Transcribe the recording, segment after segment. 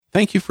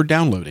Thank you for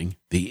downloading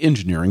the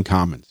Engineering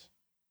Commons.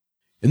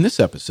 In this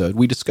episode,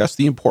 we discuss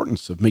the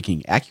importance of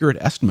making accurate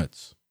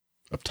estimates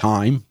of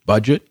time,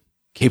 budget,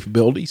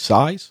 capability,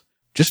 size,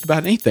 just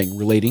about anything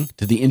relating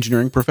to the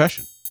engineering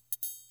profession.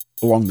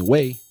 Along the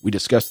way, we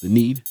discuss the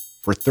need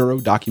for thorough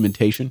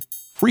documentation,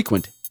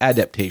 frequent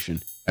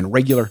adaptation, and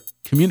regular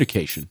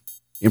communication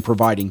in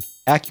providing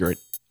accurate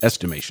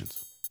estimations.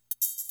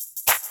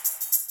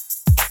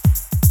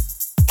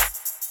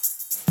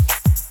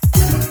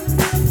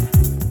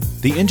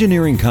 The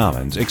Engineering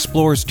Commons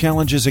explores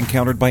challenges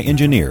encountered by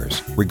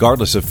engineers,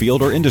 regardless of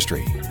field or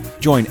industry.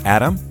 Join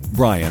Adam,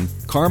 Brian,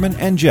 Carmen,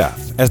 and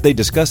Jeff as they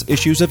discuss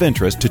issues of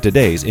interest to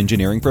today's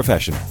engineering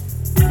professional.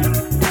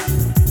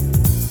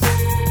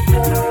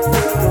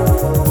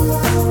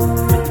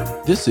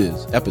 This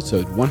is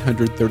episode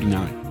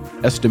 139,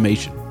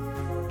 Estimation,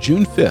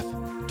 June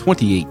 5th,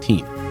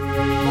 2018.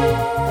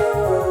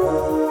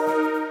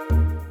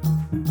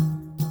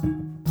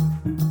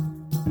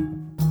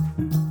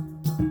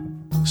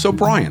 So,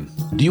 Brian,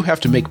 do you have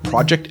to make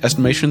project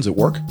estimations at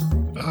work?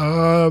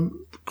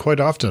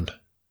 Quite often.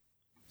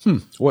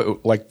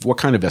 What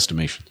kind of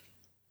estimation?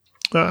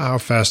 How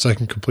fast I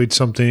can complete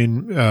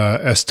something,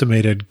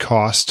 estimated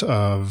cost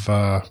of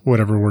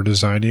whatever we're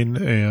designing,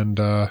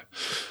 and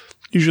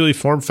usually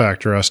form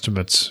factor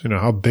estimates.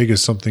 How big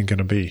is something going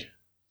to be?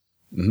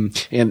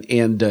 Mm-hmm.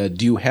 And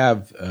do you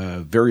have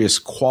various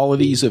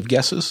qualities of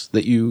guesses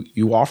that you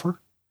offer?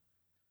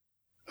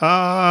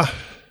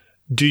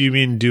 Do you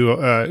mean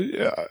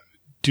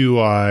do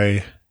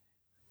I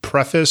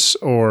preface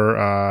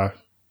or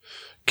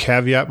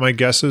caveat my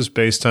guesses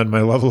based on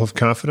my level of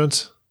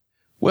confidence?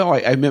 Well,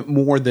 I meant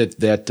more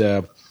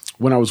that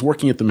when I was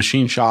working at the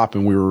machine shop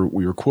and we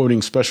were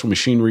quoting special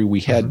machinery,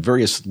 we had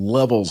various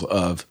levels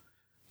of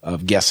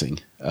guessing.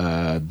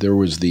 There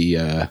was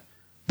the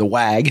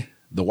WAG,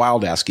 the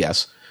wild ass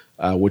guess,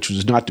 which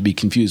was not to be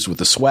confused with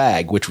the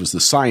SWAG, which was the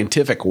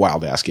scientific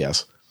wild ass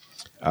guess.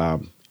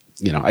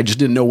 I just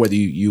didn't know whether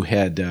you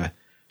had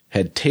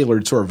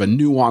tailored sort of a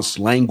nuanced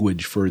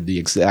language for the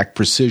exact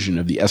precision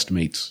of the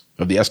estimates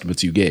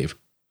you gave.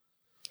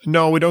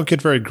 No, we don't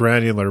get very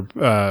granular,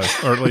 or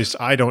at least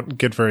I don't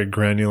get very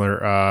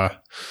granular.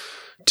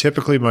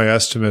 Typically, my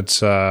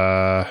estimates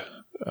vary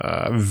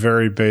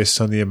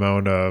based on the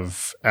amount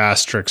of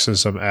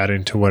asterisks I'm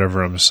adding to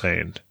whatever I'm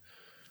saying.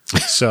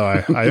 So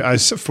I,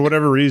 for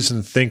whatever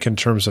reason, think in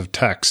terms of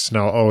text, and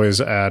I'll always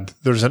add,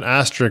 there's an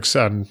asterisk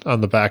on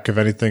the back of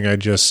anything I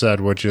just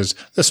said, which is,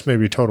 this may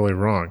be totally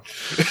wrong.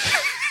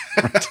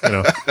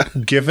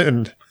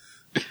 Given,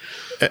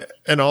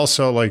 and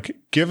also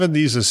given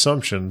these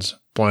assumptions,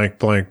 blank,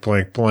 blank,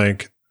 blank,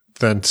 blank,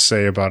 then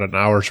say about an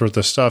hour's worth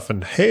of stuff,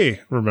 and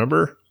hey,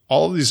 remember,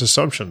 all of these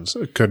assumptions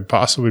could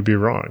possibly be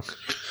wrong.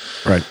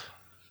 Right.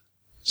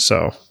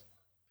 So.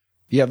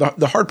 Yeah,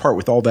 the hard part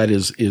with all that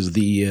is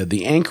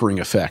the anchoring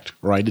effect,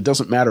 right? It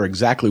doesn't matter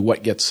exactly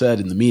what gets said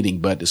in the meeting,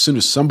 but as soon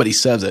as somebody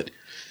says it,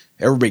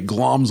 everybody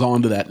gloms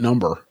onto that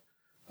number,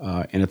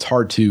 and it's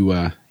hard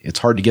to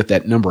get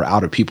that number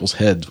out of people's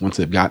heads once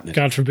they've gotten it.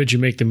 God forbid you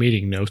make the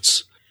meeting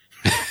notes.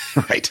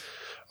 Right.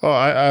 Oh,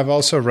 I've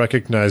also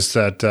recognized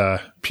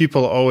that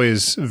people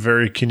always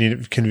very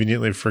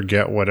conveniently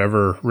forget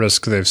whatever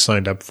risk they've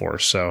signed up for.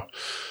 So,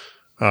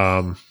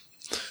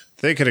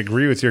 they could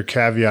agree with your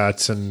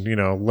caveats and,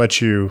 let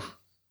you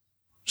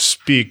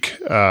speak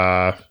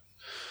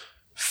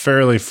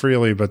fairly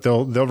freely, but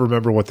they'll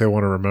remember what they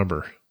want to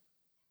remember.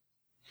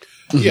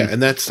 Yeah,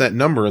 and that's that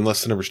number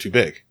unless the number's too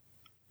big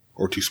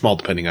or too small,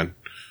 depending on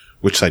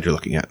which side you're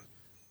looking at.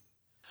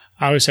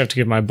 I always have to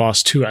give my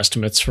boss two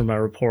estimates for my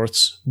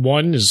reports.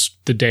 One is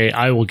the day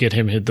I will get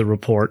him the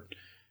report,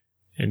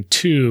 and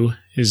two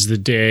is the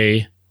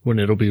day when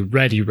it'll be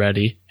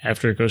ready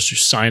after it goes through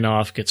sign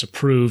off, gets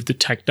approved, the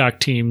tech doc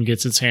team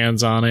gets its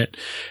hands on it.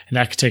 And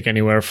that could take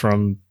anywhere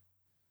from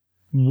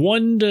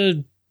 1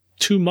 to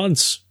 2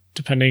 months,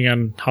 depending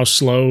on how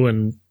slow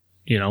and,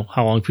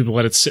 how long people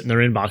let it sit in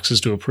their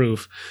inboxes to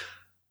approve.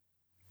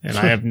 And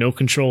I have no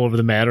control over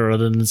the matter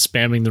other than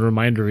spamming the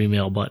reminder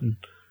email button.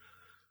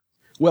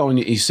 Well, and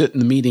you sit in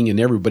the meeting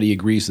and everybody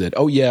agrees that,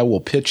 oh yeah, we'll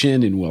pitch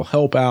in and we'll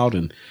help out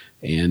and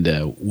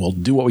we'll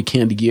do what we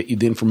can to get you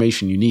the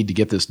information you need to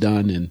get this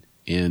done,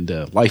 and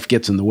life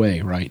gets in the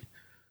way, right?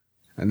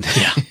 And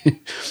yeah.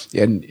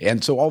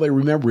 and so all they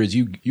remember is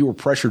you were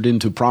pressured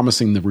into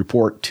promising the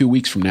report 2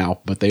 weeks from now,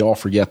 but they all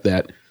forget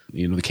that,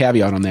 the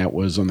caveat on that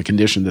was on the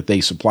condition that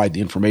they supplied the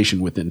information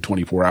within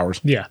 24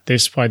 hours. Yeah, they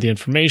supplied the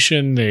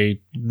information,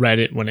 they read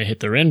it when it hit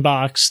their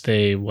inbox,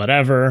 they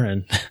whatever,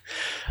 and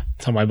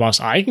tell my boss,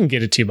 I can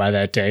get it to you by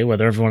that day,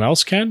 whether everyone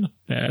else can,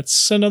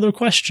 that's another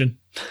question.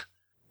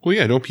 Well,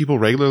 yeah, don't people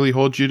regularly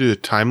hold you to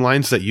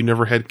timelines that you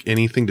never had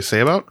anything to say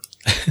about?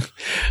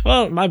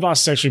 Well, my boss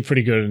is actually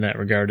pretty good in that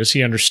regard, as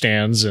he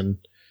understands and,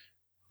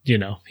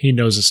 he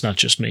knows it's not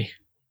just me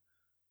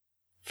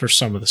for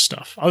some of the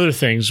stuff. Other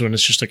things, when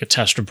it's just like a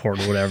test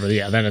report or whatever,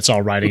 yeah, then it's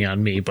all riding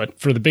on me. But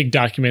for the big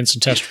documents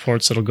and test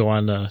reports that'll go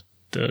on the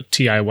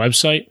TI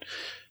website,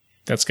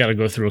 that's got to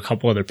go through a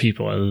couple other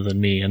people other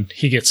than me, and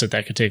he gets it.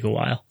 That could take a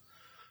while.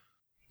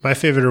 My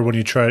favorite are when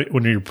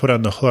you're put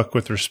on the hook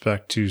with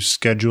respect to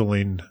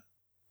scheduling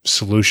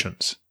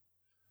solutions.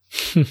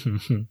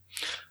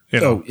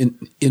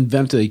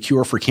 Invent a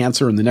cure for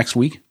cancer in the next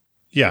week?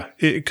 Yeah,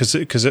 because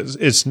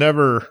it's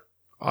never.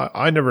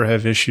 I never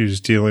have issues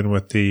dealing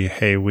with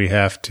hey, we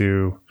have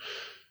to,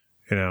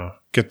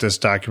 get this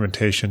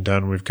documentation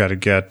done. We've got to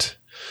get,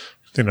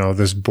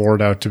 this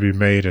board out to be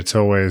made. It's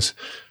always,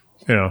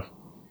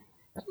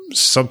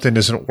 something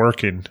isn't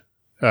working.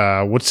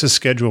 What's the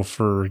schedule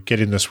for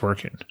getting this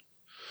working?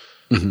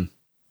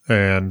 Mm-hmm.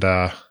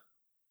 And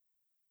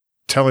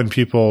telling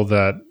people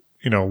that,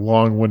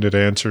 long-winded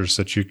answers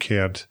that you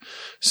can't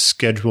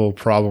schedule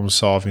problem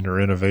solving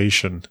or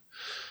innovation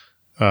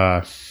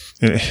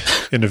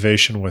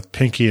with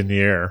pinky in the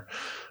air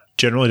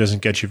generally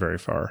doesn't get you very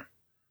far.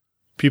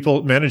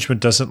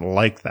 Management doesn't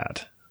like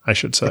that, I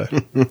should say.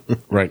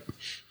 Right.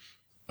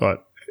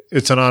 But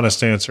it's an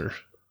honest answer.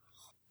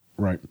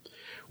 Right.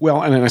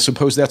 Well, and I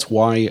suppose that's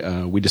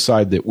why we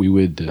decided that we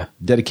would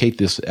dedicate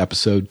this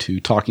episode to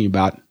talking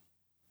about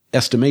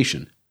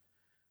estimation.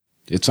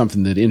 It's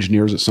something that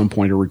engineers at some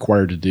point are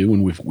required to do,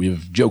 and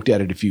we've joked at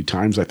it a few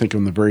times. I think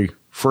on the very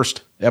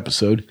first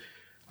episode,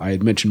 I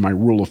had mentioned my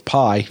rule of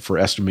pi for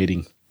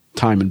estimating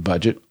time and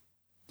budget,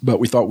 but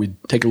we thought we'd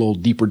take a little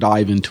deeper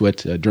dive into it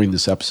during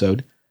this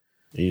episode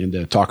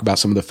and talk about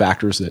some of the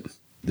factors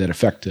that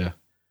affect the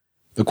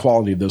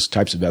quality of those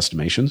types of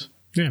estimations.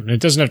 Yeah, and it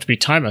doesn't have to be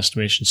time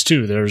estimations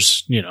too.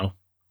 There's,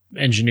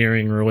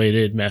 engineering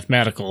related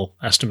mathematical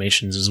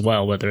estimations as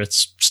well, whether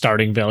it's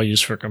starting values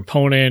for a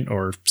component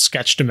or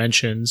sketch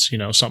dimensions,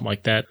 something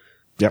like that.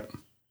 Yep.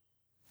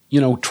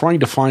 Trying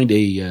to find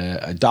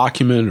a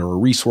document or a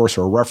resource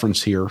or a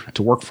reference here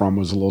to work from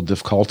was a little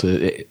difficult.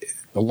 A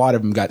lot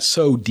of them got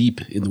so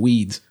deep in the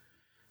weeds.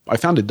 I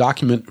found a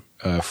document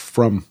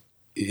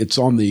it's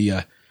on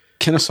the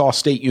Kennesaw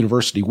State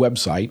University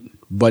website,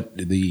 but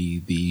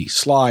the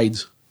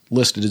slides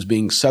listed as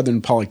being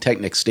Southern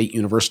Polytechnic State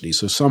University.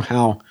 So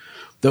somehow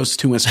those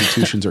two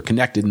institutions are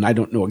connected, and I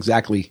don't know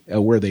exactly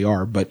where they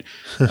are, but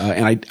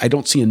and I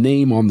don't see a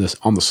name on the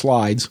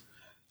slides.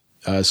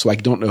 So I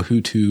don't know who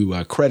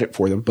to credit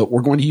for them, but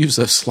we're going to use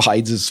those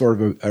slides as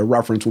sort of a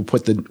reference. We'll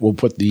put the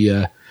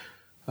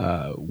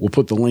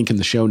link in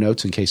the show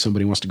notes in case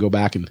somebody wants to go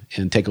back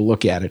and take a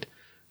look at it.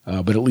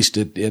 But at least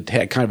it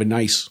had kind of a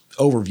nice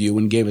overview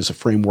and gave us a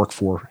framework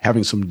for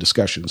having some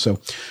discussion. So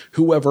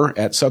whoever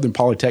at Southern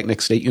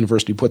Polytechnic State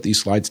University put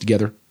these slides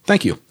together,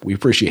 thank you. We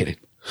appreciate it.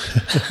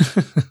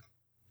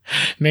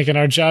 Making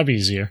our job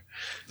easier.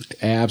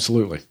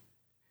 Absolutely.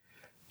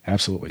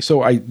 Absolutely.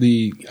 So I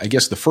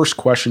guess the first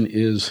question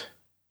is,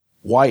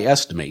 why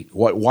estimate?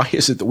 Why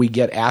is it that we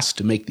get asked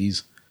to make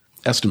these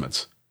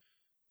estimates?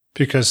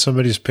 Because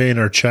somebody's paying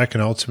our check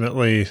and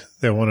ultimately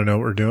they want to know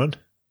what we're doing.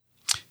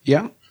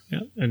 Yeah. Yeah.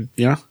 And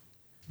yeah.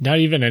 Not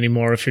even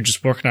anymore if you're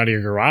just working out of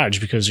your garage,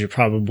 because you're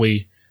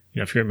probably,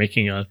 if you're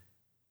making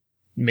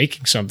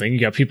something, you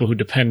got people who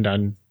depend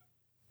on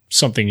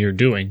something you're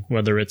doing,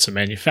 whether it's a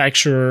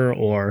manufacturer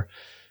or,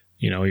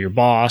 your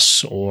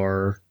boss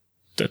or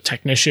the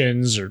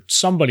technicians or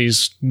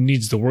somebody's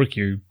needs the work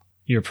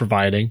you're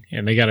providing,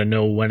 and they got to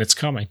know when it's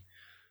coming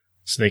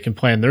so they can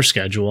plan their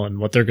schedule and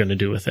what they're going to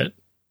do with it.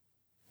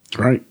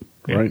 Right.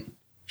 Yeah. Right.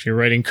 If you're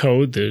writing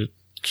code, the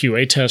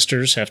QA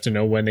testers have to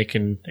know when they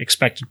can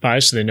expect it by,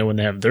 so they know when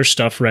they have their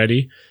stuff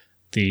ready.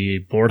 The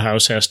board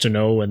house has to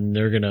know when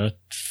they're going to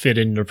fit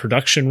in their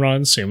production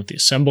runs. Same with the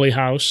assembly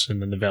house,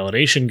 and then the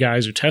validation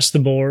guys who test the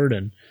board.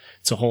 And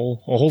it's a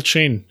whole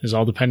chain is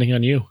all depending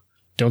on you.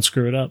 Don't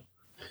screw it up.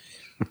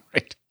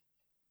 Right.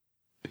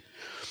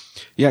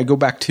 Yeah, go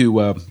back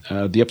to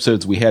the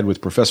episodes we had with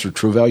Professor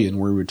Trevelyan,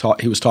 where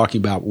he was talking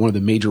about one of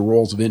the major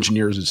roles of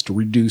engineers is to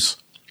reduce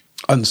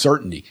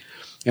uncertainty.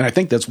 And I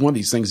think that's one of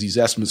these things these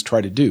estimates try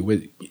to do.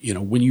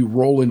 When you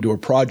roll into a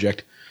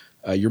project,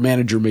 your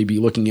manager may be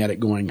looking at it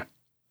going,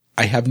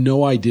 I have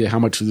no idea how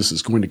much this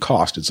is going to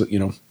cost. It's,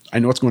 I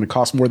know it's going to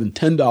cost more than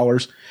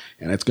 $10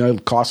 and it's going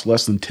to cost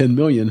less than $10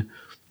 million,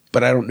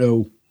 but I don't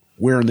know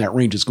where in that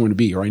range it's going to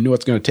be. Or I know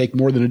it's going to take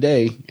more than a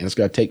day and it's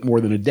going to take more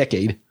than a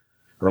decade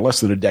or less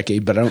than a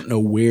decade, but I don't know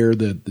where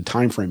the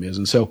time frame is.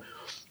 And so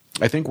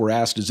I think we're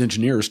asked as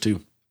engineers to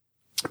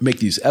make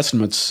these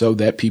estimates so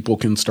that people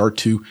can start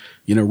to,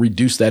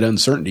 reduce that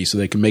uncertainty so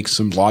they can make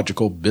some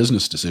logical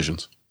business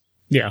decisions.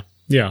 Yeah.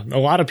 Yeah. A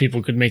lot of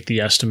people could make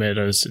the estimate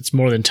as it's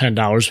more than $10,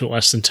 but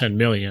less than 10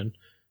 million.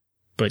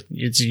 But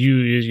it's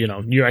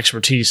your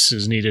expertise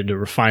is needed to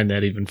refine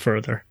that even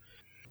further.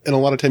 And a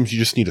lot of times you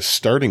just need a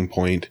starting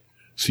point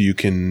so you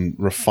can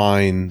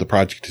refine the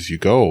project as you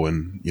go.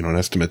 And, an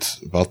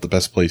estimate's about the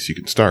best place you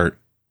can start.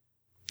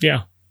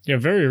 Yeah. Yeah.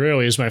 Very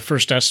rarely has my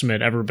first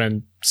estimate ever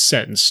been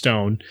set in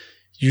stone.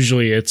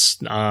 Usually it's,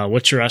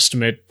 what's your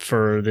estimate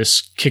for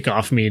this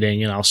kickoff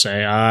meeting? And I'll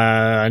say,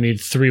 I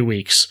need 3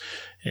 weeks.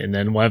 And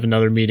then we'll have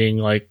another meeting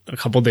like a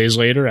couple days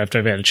later after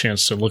I've had a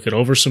chance to look it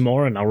over some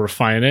more, and I'll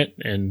refine it.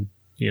 And,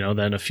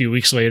 then a few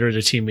weeks later at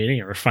a team meeting,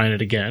 I refine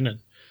it again, and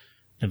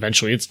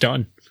eventually it's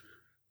done.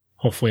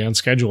 Hopefully on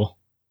schedule.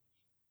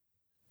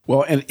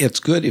 Well, and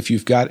it's good if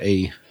you've got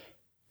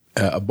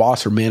a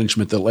boss or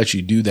management that lets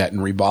you do that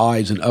and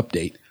revise and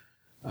update.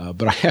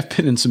 But I have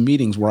been in some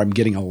meetings where I'm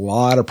getting a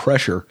lot of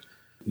pressure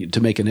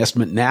to make an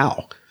estimate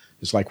now.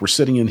 It's like we're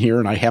sitting in here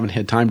and I haven't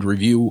had time to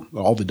review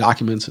all the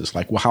documents. It's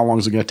like, well, how long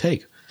is it going to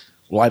take?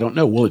 Well, I don't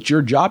know. Well, it's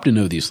your job to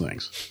know these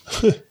things.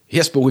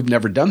 Yes, but we've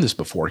never done this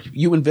before.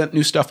 You invent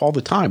new stuff all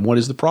the time. What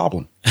is the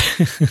problem?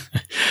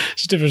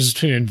 There's a difference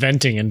between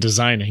inventing and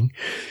designing.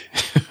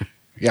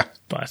 Yeah.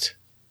 But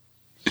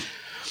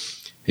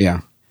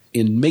yeah.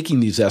 In making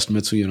these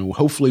estimates,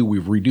 hopefully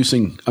we're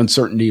reducing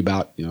uncertainty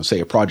about, say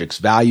a project's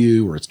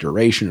value or its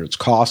duration or its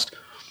cost.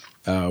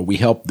 We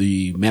help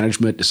the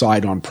management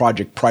decide on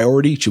project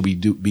priority. Should we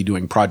be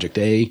doing project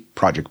A,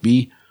 project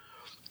B?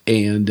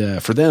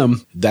 And for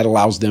them, that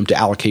allows them to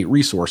allocate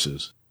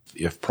resources.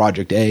 If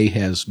project A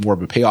has more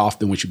of a payoff,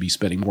 then we should be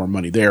spending more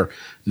money there,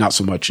 not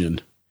so much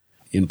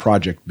in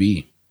project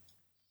B.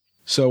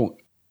 So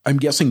I'm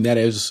guessing that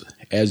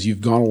as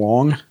you've gone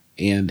along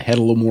and had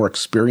a little more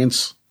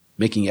experience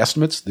making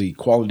estimates, the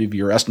quality of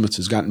your estimates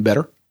has gotten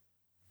better?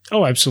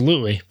 Oh,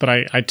 absolutely. But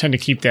I tend to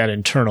keep that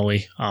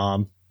internally,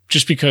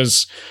 just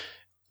because,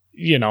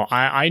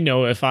 I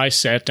know if I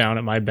sat down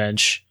at my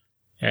bench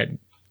at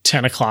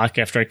 10 o'clock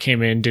after I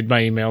came in, did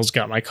my emails,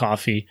 got my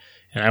coffee,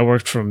 and I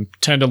worked from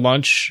 10 to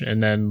lunch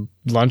and then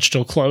lunch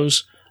till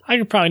close, I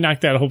could probably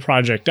knock that whole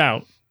project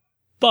out.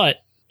 But,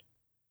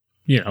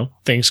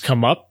 things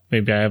come up.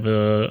 Maybe I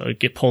have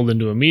get pulled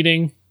into a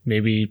meeting.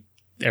 Maybe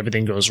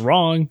everything goes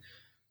wrong.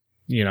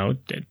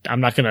 I'm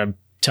not going to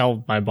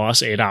tell my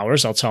boss 8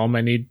 hours. I'll tell him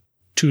I need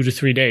 2 to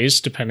 3 days,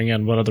 depending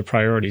on what other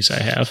priorities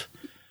I have.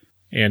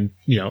 And,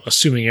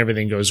 assuming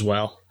everything goes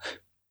well.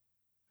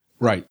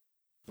 Right.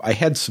 I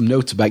had some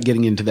notes about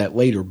getting into that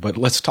later, but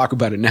let's talk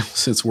about it now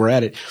since we're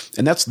at it.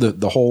 And that's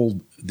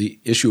the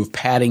issue of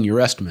padding your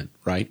estimate,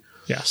 right?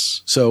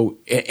 Yes. So,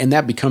 and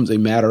that becomes a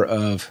matter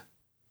of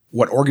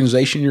what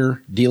organization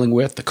you're dealing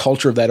with, the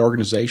culture of that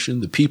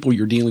organization, the people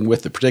you're dealing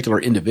with, the particular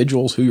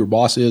individuals, who your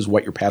boss is,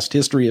 what your past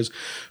history is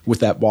with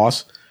that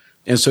boss.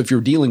 And so if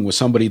you're dealing with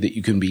somebody that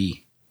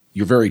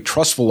you're very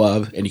trustful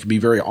of and you can be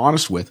very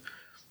honest with,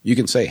 you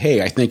can say,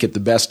 hey, I think at the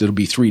best it'll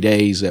be 3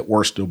 days. At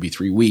worst, it'll be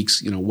 3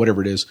 weeks, whatever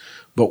it is.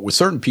 But with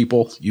certain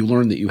people, you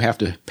learn that you have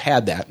to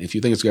pad that. If you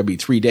think it's going to be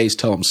 3 days,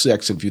 tell them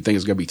 6. If you think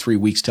it's going to be 3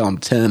 weeks, tell them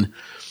 10.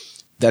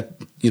 That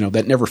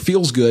never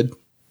feels good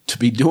to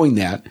be doing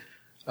that.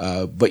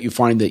 But you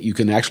find that you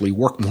can actually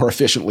work more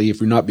efficiently if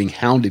you're not being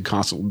hounded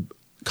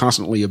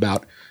constantly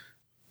about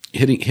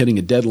hitting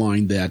a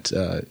deadline that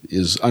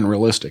is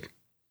unrealistic.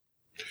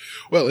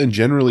 Well, and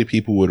generally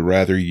people would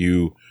rather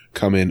you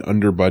come in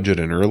under budget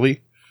and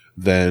early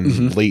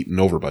than late and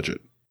over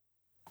budget.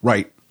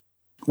 Right.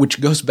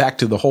 Which goes back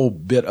to the whole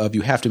bit of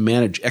you have to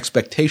manage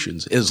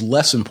expectations is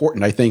less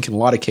important. I think in a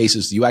lot of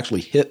cases you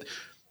actually hit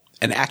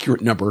an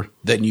accurate number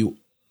than you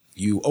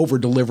over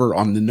deliver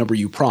on the number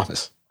you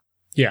promise.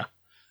 Yeah.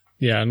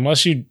 Yeah.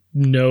 Unless you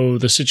know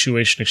the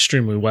situation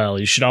extremely well,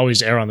 you should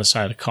always err on the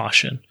side of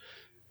caution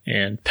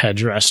and pad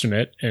your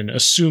estimate and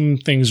assume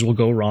things will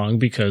go wrong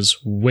because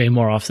way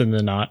more often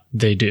than not,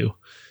 they do.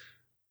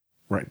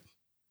 Right.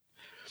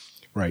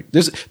 Right.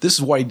 This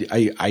is why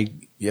I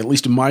at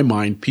least in my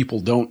mind, people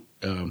don't,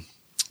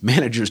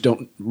 managers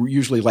don't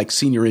usually like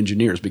senior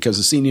engineers because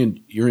the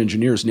senior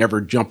engineers never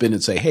jump in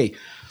and say, hey,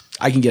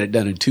 I can get it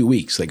done in 2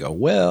 weeks. They go,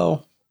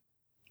 well,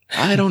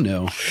 I don't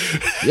know.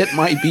 It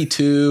might be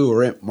 2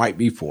 or it might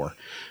be 4.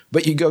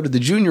 But you go to the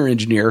junior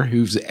engineer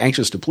who's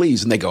anxious to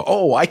please and they go,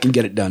 oh, I can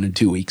get it done in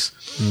 2 weeks.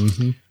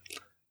 Mm-hmm.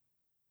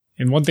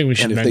 And one thing we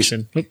should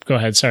mention. Go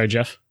ahead. Sorry,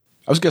 Jeff.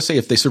 I was going to say,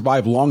 if they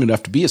survive long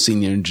enough to be a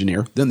senior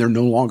engineer, then they're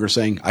no longer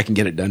saying, I can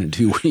get it done in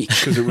 2 weeks.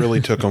 Because it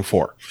really took them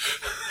 4.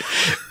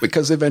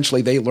 Because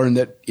eventually they learn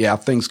that,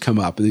 things come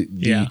up.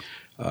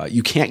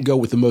 You can't go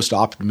with the most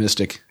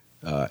optimistic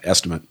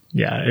estimate.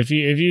 Yeah. If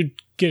you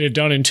get it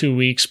done in 2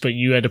 weeks, but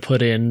you had to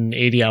put in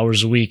 80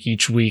 hours a week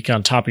each week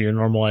on top of your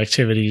normal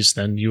activities,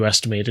 then you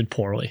estimated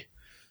poorly.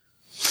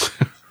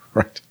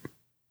 Right.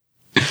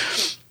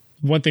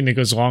 One thing that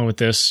goes along with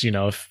this,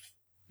 if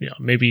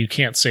maybe you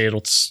can't say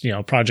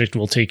a project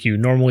will take you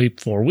normally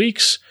 4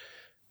 weeks.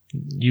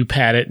 You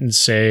pad it and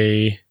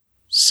say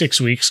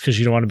 6 weeks because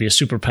you don't want to be a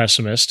super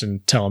pessimist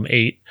and tell them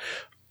 8.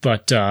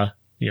 But,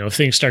 if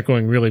things start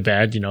going really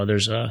bad,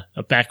 there's a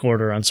back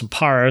order on some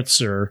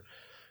parts or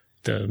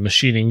the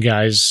machining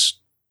guys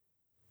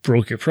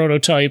broke your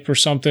prototype or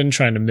something,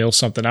 trying to mill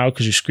something out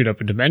because you screwed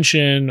up a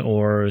dimension,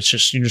 or it's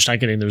just, you're just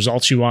not getting the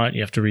results you want. You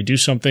have to redo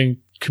something.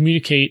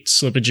 Communicate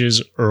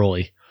slippages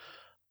early.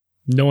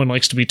 No one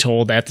likes to be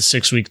told at the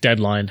 6-week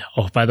deadline,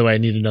 oh, by the way, I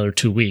need another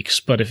 2 weeks.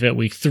 But if at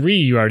week 3,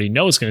 you already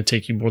know it's going to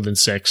take you more than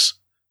 6,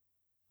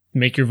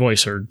 make your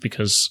voice heard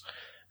because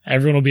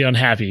everyone will be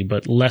unhappy,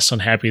 but less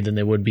unhappy than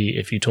they would be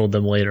if you told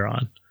them later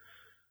on.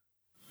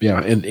 Yeah.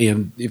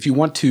 And if you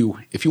want to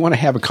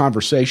have a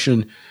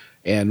conversation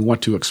and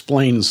want to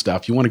explain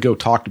stuff, you want to go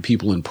talk to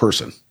people in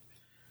person,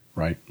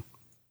 right?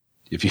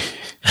 If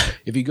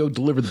you go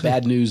deliver the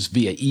bad news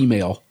via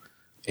email,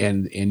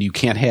 and you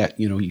can't have,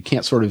 you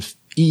can't sort of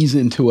ease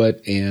into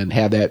it and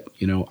have that,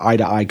 eye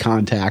to eye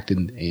contact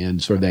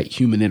and sort of that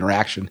human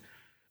interaction,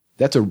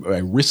 that's a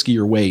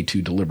riskier way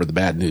to deliver the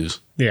bad news.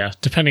 Yeah.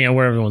 Depending on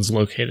where everyone's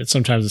located.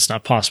 Sometimes it's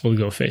not possible to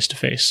go face to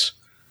face.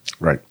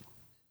 Right.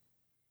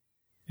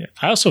 Yeah.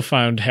 I also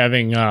found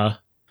having,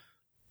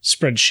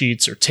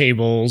 spreadsheets or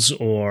tables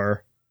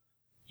or,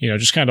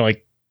 just kind of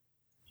like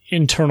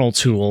internal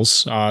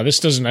tools. This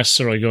doesn't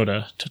necessarily go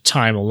to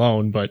time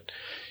alone, but,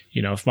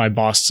 if my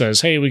boss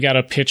says, hey, we got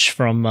a pitch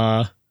from,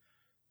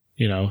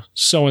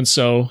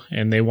 so-and-so,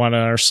 and they want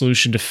our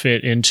solution to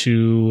fit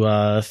into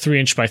a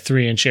 3-inch by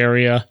 3-inch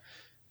area,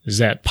 is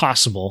that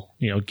possible,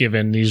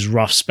 given these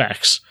rough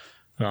specs?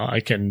 I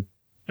can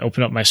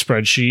open up my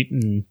spreadsheet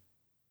and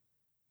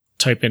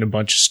type in a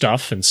bunch of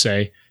stuff and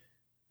say,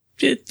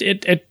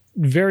 at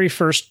very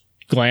first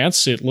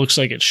glance, it looks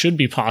like it should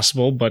be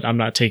possible, but I'm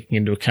not taking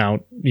into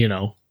account,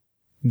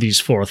 these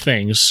 4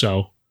 things.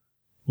 So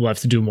we'll have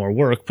to do more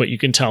work, but you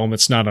can tell him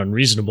it's not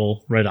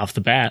unreasonable right off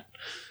the bat.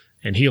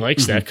 And he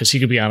likes that because he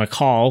could be on a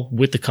call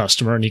with the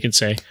customer and he can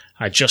say,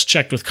 I just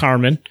checked with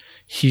Carmen.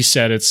 He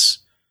said it's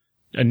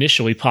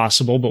initially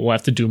possible, but we'll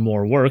have to do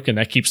more work. And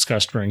that keeps the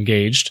customer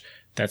engaged.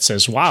 That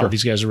says, wow,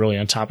 These guys are really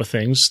on top of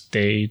things.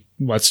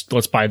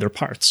 Let's buy their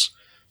parts.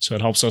 So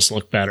it helps us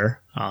look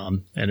better.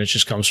 And it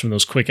just comes from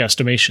those quick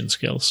estimation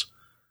skills.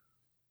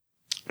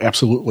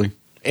 Absolutely.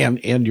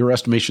 And your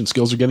estimation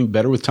skills are getting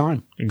better with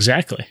time.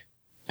 Exactly.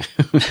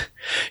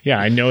 Yeah,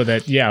 I know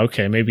that. Yeah,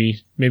 okay.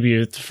 Maybe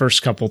the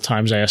first couple of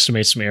times I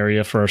estimate some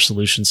area for our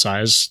solution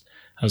size,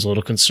 I was a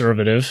little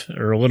conservative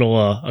or a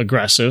little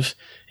aggressive,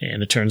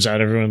 and it turns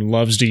out everyone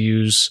loves to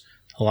use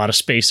a lot of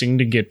spacing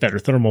to get better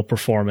thermal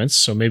performance.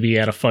 So maybe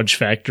add a fudge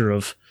factor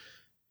of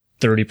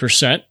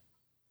 30%,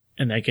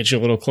 and that gets you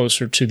a little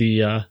closer to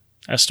the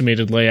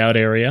estimated layout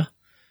area,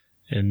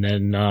 and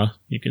then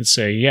you can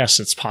say yes,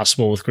 it's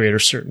possible with greater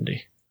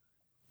certainty.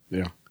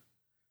 Yeah.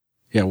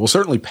 Yeah, well,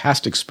 certainly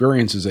past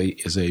experience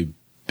is a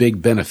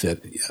big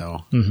benefit.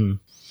 Mm-hmm.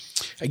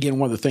 Again,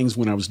 one of the things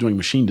when I was doing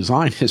machine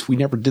design is we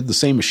never did the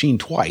same machine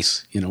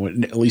twice.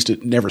 At least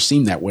it never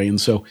seemed that way, and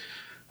so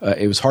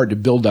it was hard to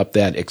build up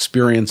that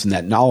experience and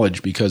that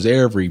knowledge because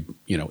every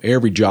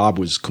job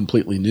was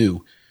completely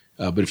new.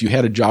 But if you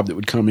had a job that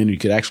would come in, and you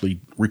could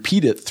actually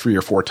repeat it 3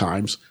 or 4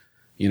 times.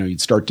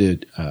 You'd start to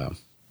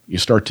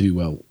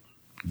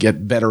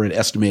get better at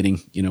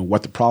estimating.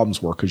 What the problems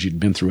were because you'd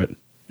been through it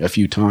a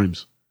few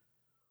times.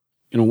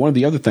 One of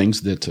the other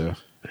things that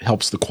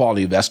helps the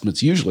quality of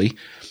estimates usually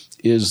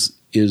is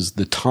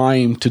the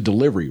time to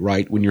delivery,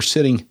 right? When you're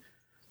sitting,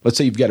 let's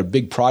say you've got a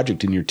big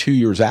project and you're 2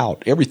 years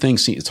out,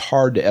 it's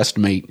hard to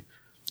estimate,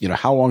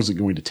 how long is it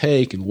going to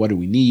take and what do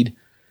we need?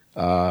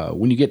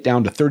 When you get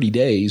down to 30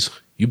 days,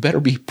 you better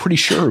be pretty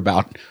sure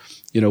about,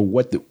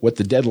 what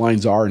the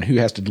deadlines are and who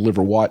has to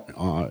deliver what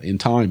in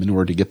time in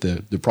order to get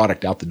the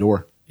product out the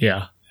door.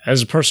 Yeah.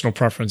 As a personal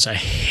preference, I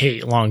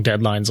hate long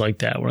deadlines like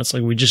that where it's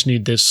like, we just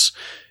need this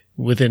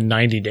within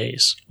 90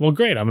 days. Well,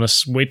 great. I'm going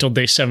to wait till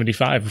day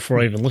 75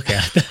 before I even look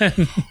at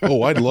it.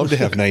 Oh, I'd love to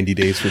have 90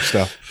 days for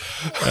stuff.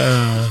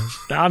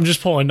 I'm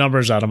just pulling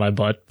numbers out of my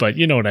butt, but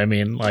you know what I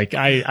mean? Like,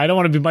 I don't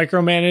want to be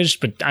micromanaged,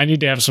 but I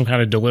need to have some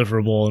kind of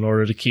deliverable in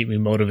order to keep me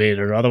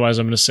motivated. Otherwise,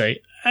 I'm going to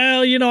say,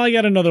 well, I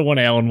got another one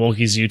of Alan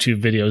Wilke's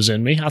YouTube videos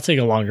in me. I'll take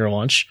a longer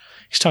lunch.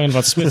 He's talking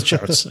about Smith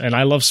charts, and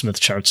I love Smith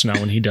charts now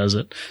when he does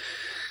it.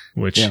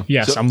 Which,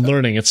 yes, I'm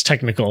learning. It's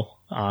technical.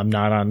 I'm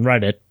not on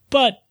Reddit,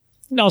 but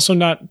also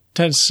not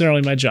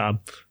necessarily my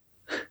job.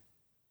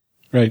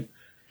 Right.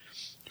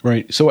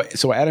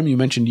 So Adam, you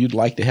mentioned you'd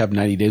like to have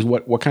 90 days.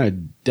 What kind of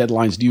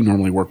deadlines do you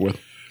normally work with?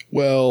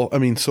 Well,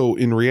 so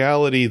in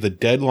reality, the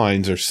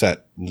deadlines are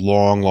set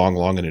long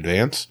in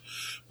advance,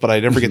 but I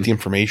never get the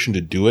information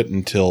to do it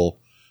until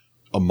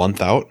a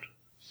month out.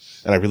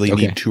 And I really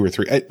need 2 or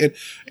 3.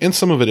 And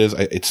some of it is,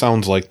 it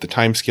sounds like the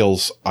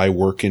timescales I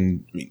work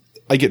in,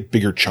 I get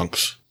bigger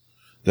chunks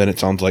than it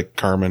sounds like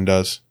Carmen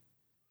does.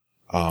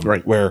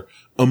 Right. Where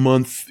a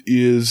month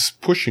is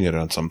pushing it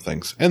on some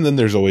things. And then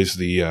there's always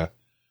the,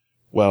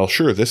 well,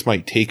 sure, this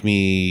might take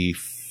me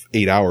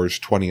 8 hours,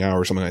 20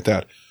 hours, something like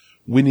that.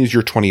 When is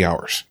your 20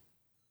 hours?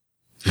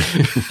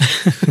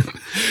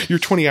 Your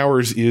 20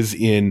 hours is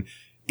in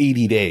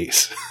 80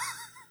 days.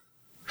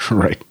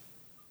 Right.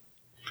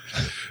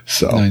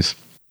 So nice.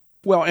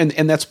 Well,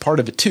 and that's part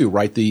of it too,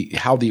 right?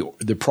 How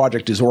the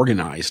project is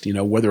organized,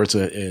 whether it's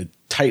a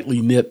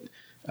tightly knit,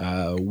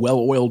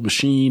 well-oiled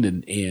machine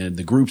and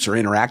the groups are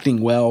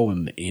interacting well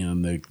and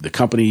the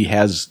company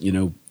has,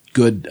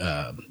 good,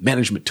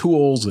 management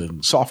tools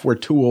and software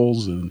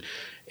tools and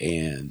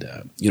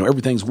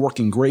everything's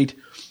working great,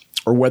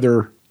 or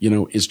whether,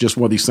 it's just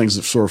one of these things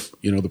that sort of,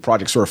 the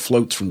project sort of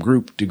floats from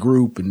group to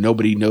group and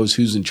nobody knows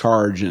who's in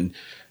charge and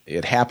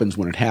it happens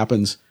when it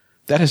happens.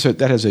 That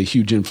has a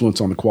huge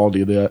influence on the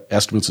quality of the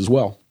estimates as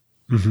well.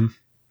 Mm-hmm.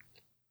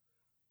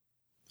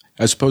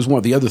 I suppose one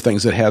of the other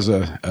things that has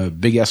a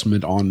big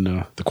estimate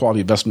on the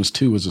quality of estimates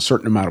too is a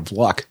certain amount of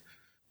luck.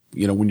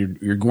 When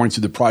you're going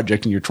through the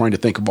project and you're trying to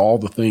think of all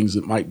the things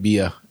that might be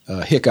a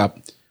hiccup,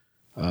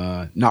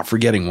 not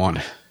forgetting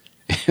one.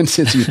 And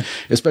since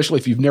especially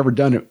if you've never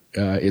done it,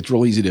 it's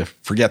real easy to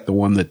forget the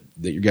one that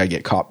you're going to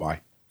get caught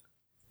by.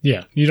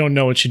 Yeah. You don't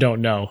know what you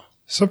don't know.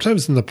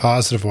 Sometimes in the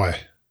positive way.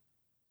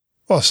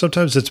 Well,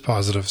 sometimes it's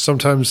positive.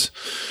 Sometimes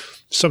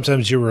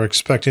you were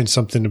expecting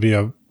something to be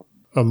a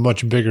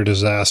much bigger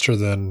disaster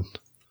than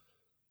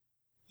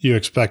you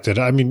expected.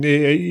 I mean,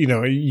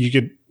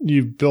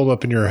 you build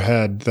up in your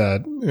head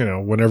that,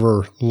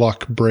 whenever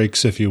luck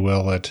breaks, if you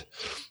will,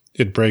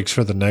 it breaks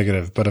for the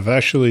negative. But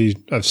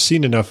I've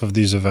seen enough of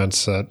these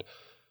events that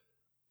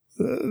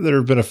there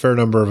have been a fair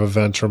number of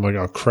events where I'm like,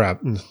 oh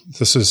crap,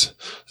 this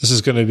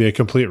is going to be a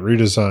complete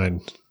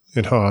redesign.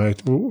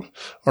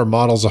 Our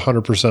model's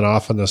 100%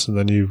 off on this. And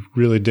then you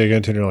really dig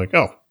into it and you're like,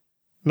 oh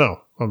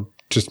no, I'm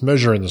just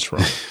measuring this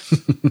wrong.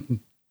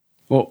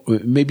 Well,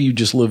 maybe you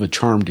just live a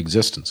charmed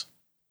existence.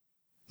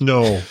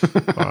 No,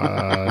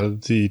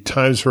 the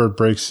times where it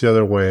breaks the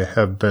other way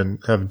have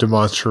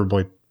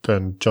demonstrably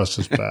been just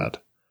as bad.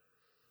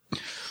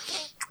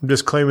 I'm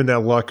just claiming that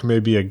luck may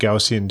be a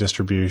Gaussian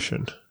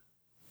distribution.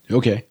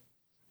 Okay.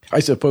 I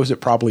suppose it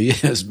probably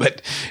is,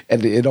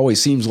 and it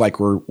always seems like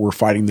we're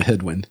fighting the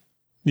headwind.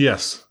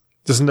 Yes.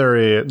 Isn't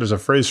there's a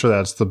phrase for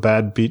that? It's the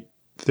bad beat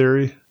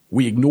theory.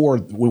 We ignore,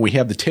 when we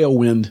have the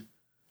tailwind,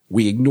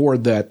 we ignore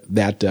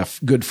that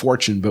good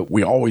fortune, but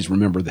we always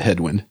remember the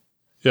headwind.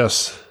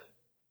 Yes.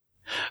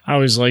 I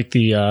always like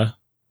the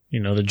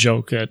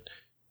joke that,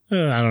 I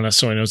don't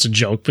necessarily know it's a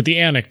joke, but the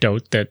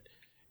anecdote that,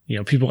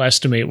 people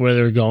estimate where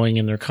they're going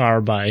in their car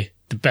by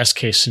the best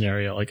case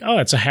scenario. Like, oh,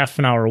 it's a half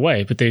an hour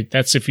away, but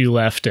that's if you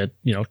left at,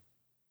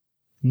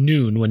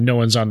 noon when no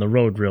one's on the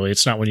road, really.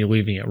 It's not when you're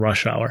leaving at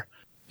rush hour.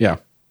 Yeah.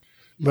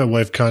 My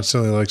wife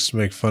constantly likes to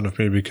make fun of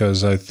me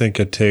because I think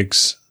it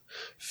takes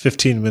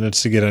 15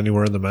 minutes to get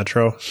anywhere in the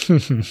metro.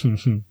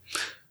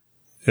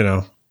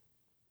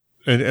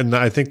 And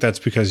I think that's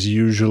because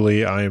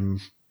usually I'm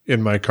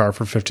in my car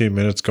for 15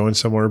 minutes going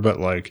somewhere, but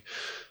like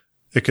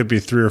it could be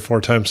 3 or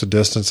 4 times the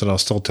distance and I'll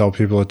still tell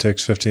people it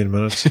takes 15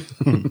 minutes.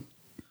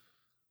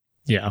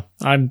 Yeah.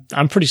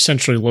 I'm pretty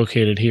centrally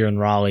located here in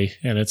Raleigh,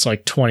 and it's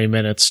like 20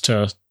 minutes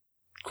to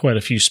quite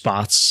a few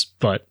spots,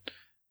 but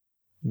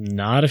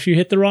not if you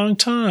hit the wrong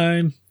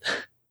time.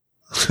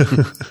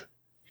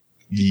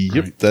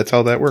 Yep, right. That's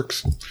how that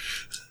works.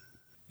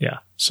 Yeah.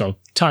 So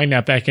tying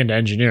that back into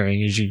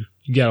engineering is you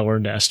got to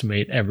learn to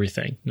estimate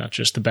everything, not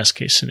just the best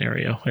case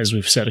scenario, as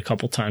we've said a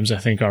couple times, I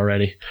think,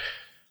 already.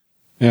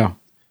 Yeah.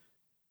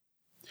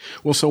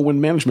 Well, so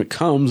when management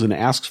comes and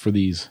asks for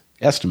these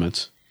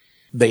estimates,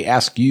 they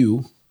ask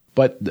you,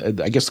 but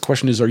I guess the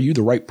question is, are you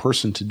the right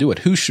person to do it?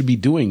 Who should be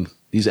doing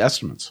these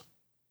estimates?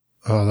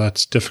 Oh,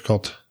 that's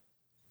difficult.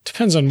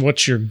 Depends on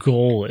what your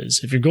goal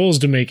is. If your goal is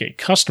to make a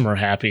customer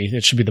happy,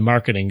 it should be the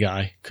marketing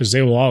guy, because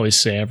they will always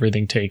say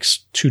everything takes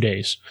 2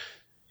 days.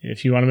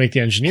 If you want to make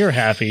the engineer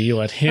happy, you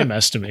let him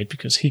estimate,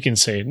 because he can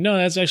say, no,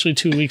 that's actually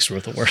 2 weeks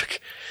worth of work.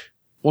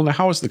 Well, now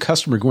how is the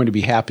customer going to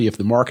be happy if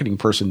the marketing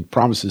person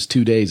promises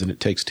 2 days and it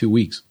takes 2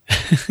 weeks?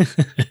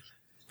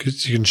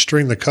 Because you can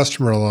string the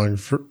customer along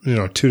for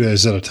 2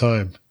 days at a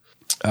time.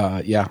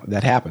 Yeah,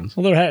 that happens.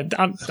 Well,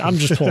 I'm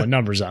just pulling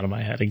numbers out of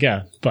my head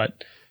again,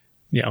 but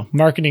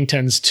marketing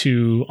tends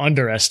to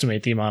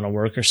underestimate the amount of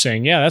work, or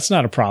saying, yeah, that's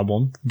not a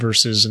problem,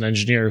 versus an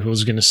engineer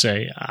who's going to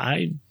say,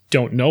 I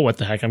don't know what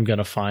the heck I'm going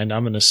to find.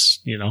 I'm going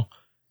to,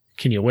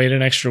 can you wait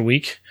an extra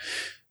week?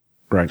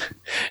 Right.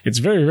 It's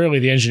very rarely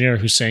the engineer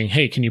who's saying,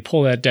 hey, can you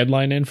pull that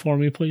deadline in for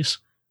me, please?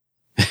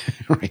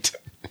 Right.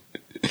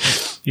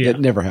 Yeah. It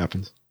never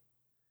happens.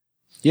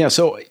 Yeah.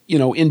 So,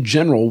 in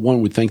general,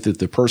 one would think that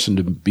the person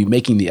to be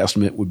making the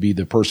estimate would be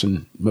the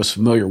person most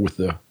familiar with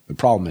the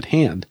problem at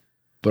hand.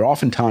 But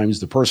oftentimes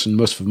the person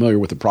most familiar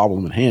with the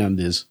problem at hand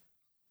is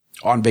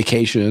on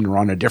vacation or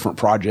on a different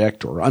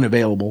project or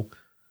unavailable.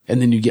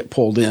 And then you get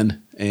pulled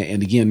in.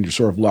 And again, you're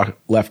sort of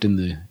left in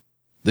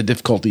the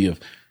difficulty of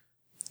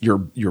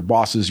your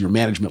bosses, your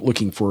management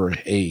looking for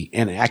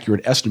an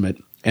accurate estimate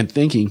and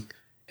thinking,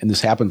 and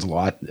this happens a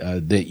lot,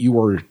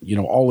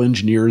 that all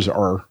engineers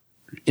are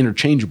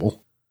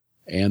interchangeable,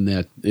 and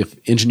that if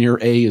engineer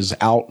A is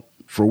out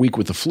for a week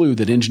with the flu,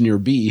 that engineer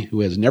B,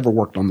 who has never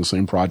worked on the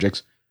same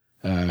projects,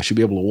 should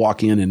be able to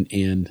walk in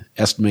and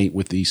estimate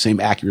with the same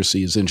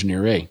accuracy as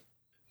engineer A.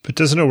 But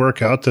doesn't it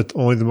work out that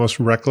only the most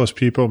reckless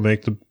people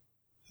make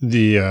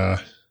the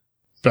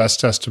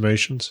best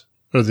estimations,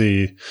 or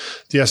the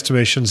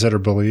estimations that are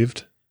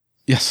believed?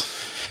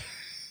 Yes,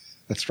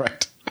 that's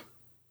right.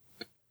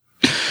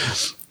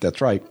 That's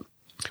right.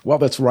 Well,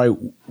 that's right.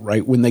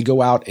 Right. When they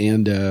go out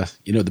and,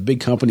 the big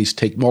companies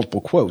take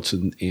multiple quotes.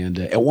 And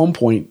at one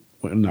point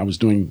when I was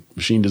doing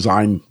machine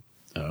design,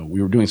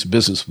 we were doing some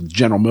business with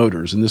General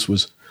Motors. And this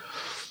was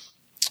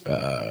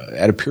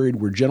at a period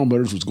where General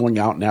Motors was going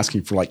out and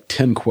asking for like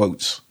 10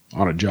 quotes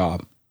on a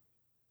job.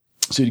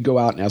 So you'd go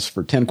out and ask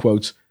for 10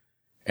 quotes,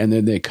 and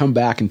then they come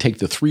back and take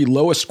the 3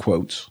 lowest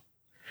quotes,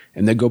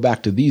 and then go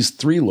back to these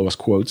 3 lowest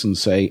quotes and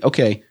say,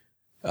 okay,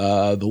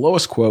 the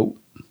lowest quote,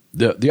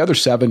 the other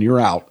 7, you're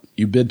out.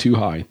 You bid too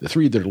high. The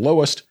 3 that are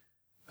lowest,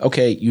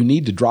 okay, you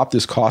need to drop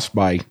this cost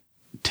by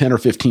 10 or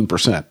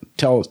 15%.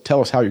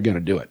 Tell us how you're going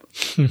to do it.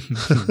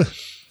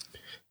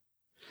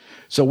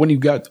 So when you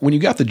got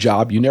the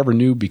job, you never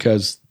knew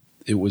because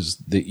it was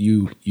that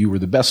you were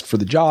the best for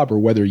the job or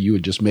whether you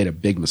had just made a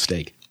big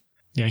mistake.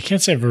 Yeah, I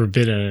can't say I've ever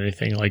bid on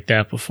anything like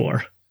that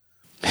before.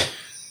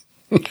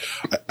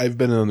 I've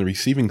been on the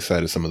receiving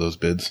side of some of those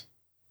bids.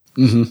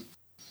 Mm-hmm.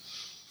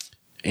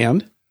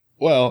 And?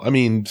 Well, I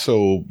mean,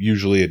 so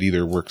usually it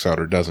either works out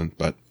or doesn't,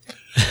 but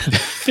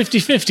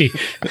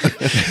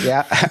 50-50.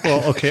 Yeah.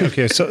 Well,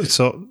 okay.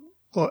 So,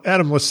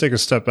 Adam, let's take a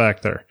step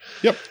back there.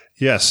 Yep.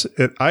 Yes,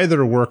 it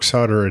either works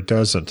out or it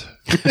doesn't.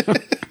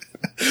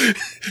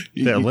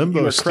 You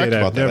limbo are state, correct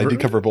about I've that. I never- did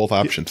cover both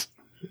options.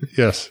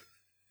 Yes.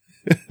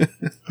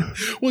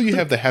 Well, you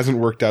have the hasn't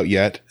worked out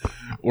yet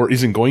or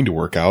isn't going to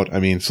work out. I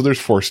mean, so there's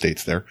 4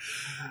 states there.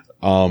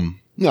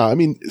 No, I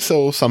mean,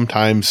 so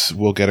sometimes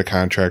we'll get a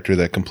contractor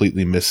that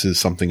completely misses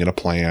something in a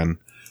plan.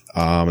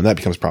 And that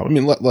becomes a problem.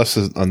 I mean, less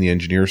on the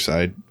engineer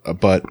side,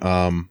 but,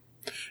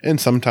 and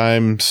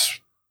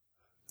sometimes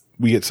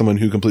we get someone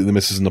who completely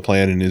misses in the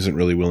plan and isn't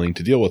really willing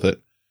to deal with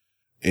it.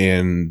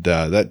 And,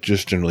 that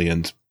just generally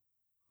ends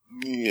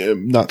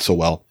not so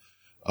well.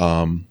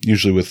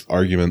 Usually with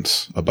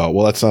arguments about,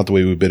 well, that's not the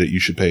way we bid it. You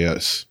should pay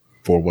us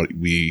for what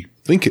we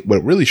think what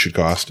it really should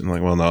cost. And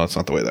like, well, no, that's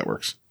not the way that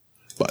works.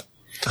 But,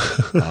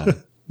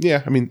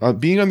 yeah, I mean,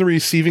 being on the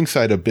receiving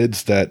side of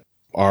bids that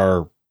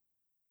are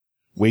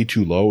way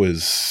too low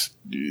is,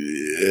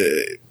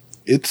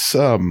 it's,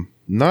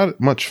 not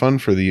much fun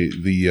for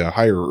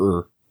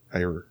the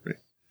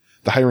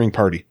hiring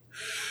party.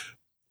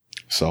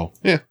 So,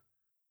 yeah.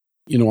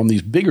 You know, on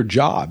these bigger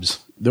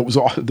jobs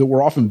that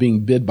were often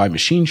being bid by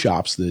machine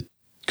shops that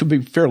could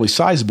be fairly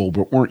sizable,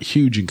 but weren't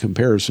huge in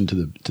comparison to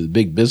the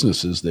big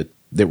businesses that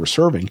they were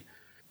serving.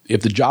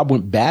 If the job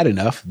went bad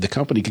enough, the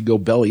company could go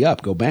belly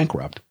up, go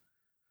bankrupt.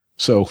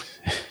 So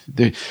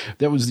that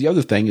was the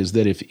other thing is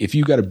that if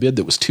you got a bid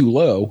that was too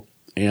low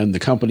and the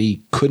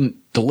company couldn't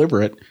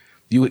deliver it,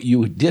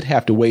 you did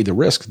have to weigh the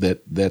risk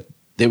that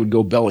they would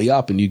go belly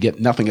up and you get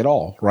nothing at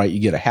all, right? You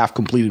get a half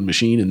completed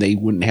machine and they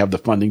wouldn't have the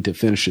funding to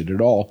finish it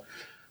at all.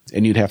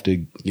 And you'd have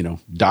to,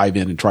 dive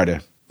in and try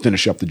to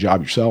finish up the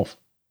job yourself.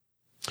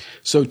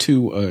 So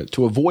to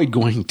avoid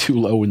going too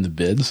low in the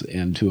bids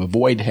and to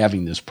avoid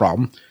having this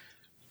problem,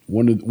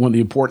 one of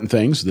the important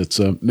things that's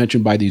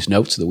mentioned by these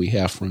notes that we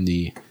have from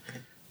the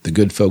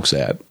good folks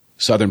at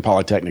Southern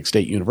Polytechnic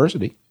State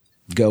University,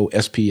 go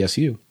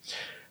SPSU,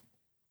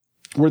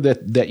 were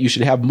that you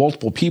should have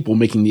multiple people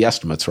making the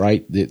estimates,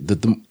 right?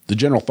 The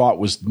general thought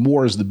was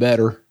more is the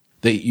better.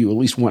 That you at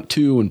least want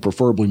 2 and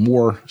preferably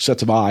more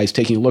sets of eyes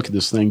taking a look at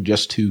this thing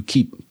just to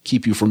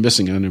keep you from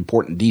missing an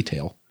important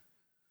detail.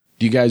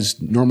 Do you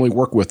guys normally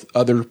work with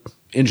other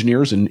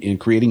engineers in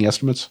creating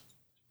estimates?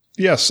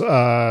 Yes.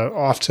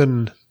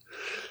 Often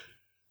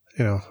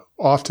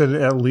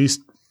at least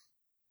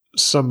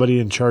somebody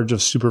in charge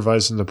of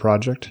supervising the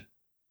project,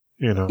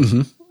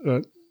 Mm-hmm.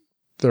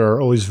 There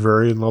are always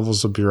varying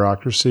levels of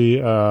bureaucracy.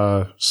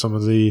 Some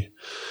of the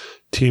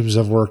teams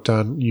I've worked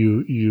on,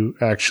 you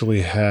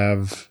actually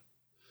have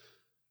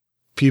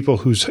people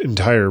whose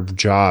entire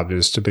job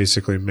is to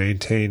basically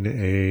maintain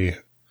a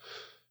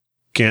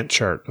Gantt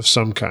chart of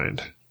some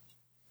kind,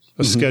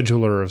 a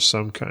scheduler of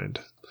some kind.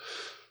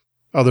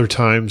 Other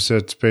times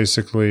it's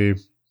basically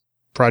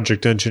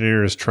project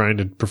engineers trying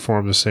to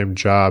perform the same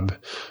job,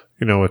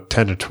 with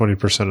 10 to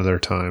 20% of their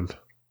time.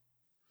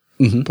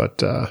 Mm-hmm.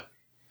 But,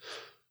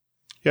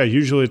 yeah,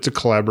 usually it's a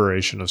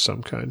collaboration of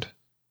some kind.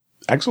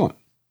 Excellent.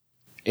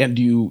 And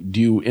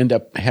do you end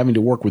up having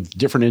to work with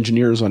different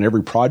engineers on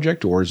every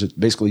project, or is it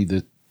basically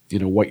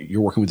what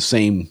you're working with the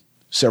same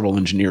several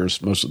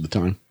engineers most of the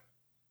time?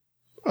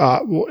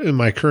 Well, in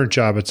my current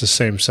job, it's the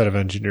same set of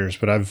engineers,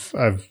 but I've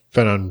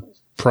been on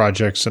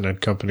projects and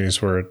at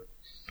companies where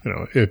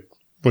it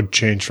would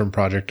change from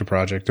project to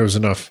project. There was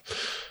enough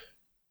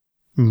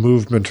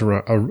movement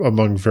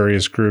among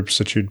various groups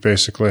that you'd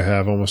basically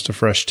have almost a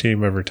fresh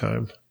team every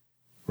time.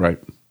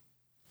 Right.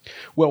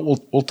 Well,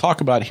 we'll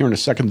talk about here in a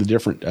second the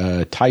different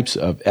types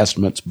of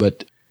estimates,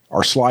 but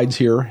our slides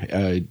here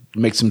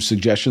make some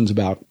suggestions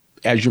about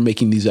as you're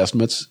making these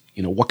estimates,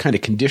 what kind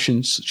of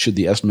conditions should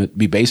the estimate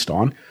be based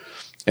on?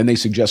 And they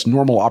suggest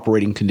normal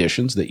operating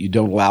conditions that you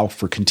don't allow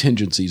for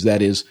contingencies.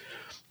 That is,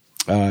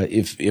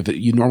 if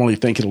you normally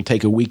think it'll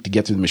take a week to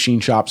get to the machine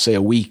shop, say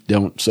a week.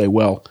 Don't say,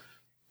 well,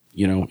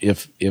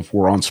 if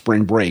we're on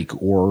spring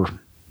break or,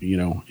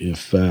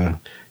 if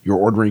you're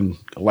ordering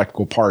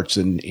electrical parts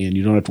and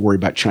you don't have to worry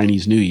about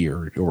Chinese New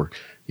Year or,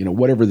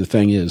 whatever the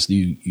thing is,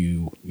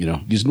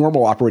 these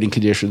normal operating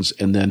conditions,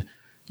 and then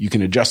you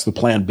can adjust the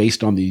plan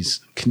based on these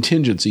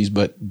contingencies,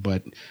 but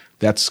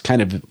that's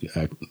kind of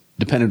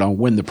dependent on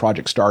when the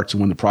project starts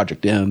and when the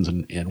project ends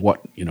and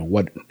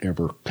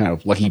whatever kind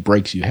of lucky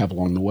breaks you have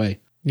along the way.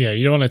 Yeah,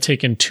 you don't want to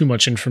take in too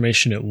much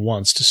information at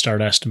once to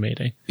start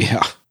estimating.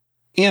 Yeah.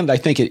 And I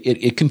think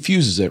it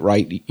confuses it,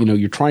 right?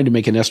 You're trying to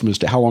make an estimate as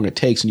to how long it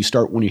takes, and you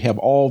start when you have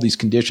all these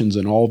conditions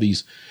and all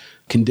these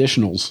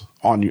conditionals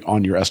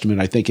on your estimate.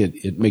 I think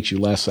it makes you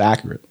less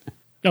accurate.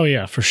 Oh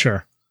yeah, for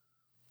sure.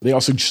 They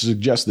also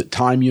suggest that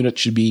time units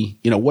should be,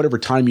 whatever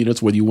time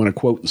units, whether you want to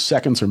quote in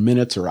seconds or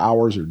minutes or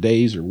hours or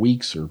days or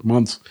weeks or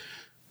months,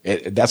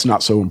 that's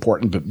not so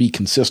important, but be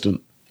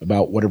consistent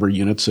about whatever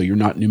units so you're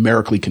not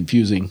numerically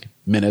confusing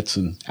minutes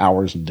and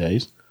hours and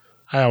days.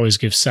 I always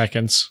give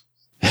seconds.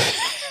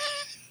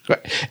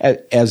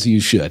 As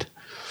you should.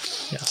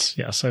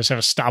 Yes. I just have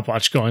a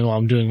stopwatch going while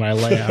I'm doing my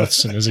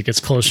layouts, and as it gets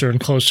closer and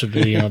closer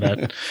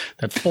to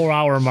that 4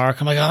 hour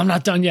mark, I'm like, oh, I'm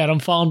not done yet. I'm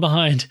falling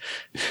behind.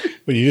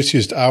 But you just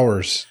used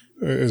hours.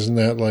 Isn't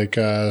that like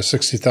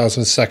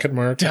 60,000 second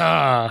mark?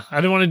 I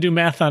didn't want to do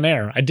math on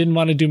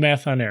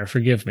air.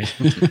 Forgive me.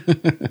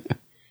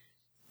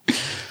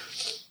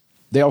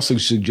 They also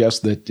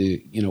suggest that,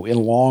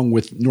 along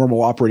with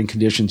normal operating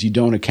conditions, you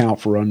don't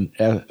account for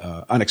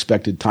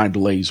unexpected time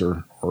delays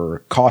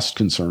or cost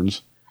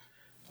concerns.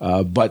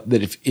 But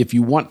that if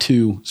you want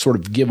to sort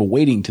of give a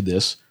weighting to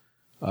this,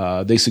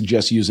 they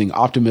suggest using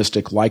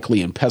optimistic,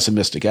 likely, and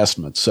pessimistic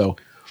estimates. So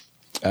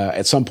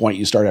at some point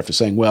you start after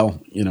saying, well,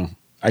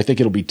 I think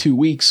it'll be 2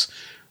 weeks,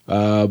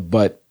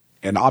 but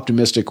an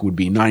optimistic would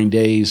be 9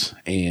 days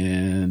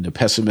and a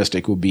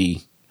pessimistic would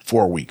be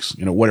 4 weeks,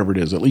 whatever it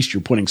is. At least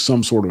you're putting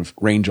some sort of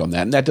range on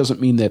that. And that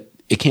doesn't mean that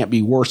it can't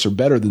be worse or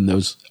better than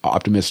those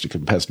optimistic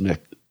and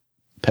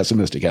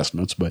pessimistic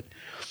estimates, but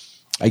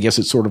I guess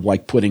it's sort of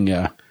like putting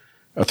a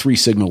 3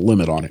 signal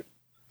limit on it.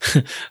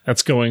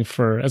 That's going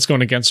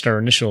against our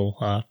initial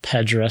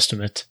Padger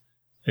estimate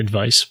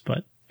advice,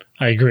 but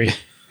I agree.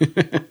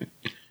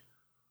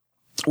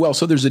 Well,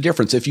 so there's a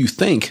difference. If you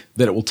think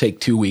that it will take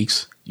 2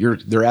 weeks,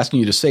 they're asking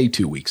you to say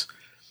 2 weeks.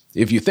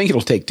 If you think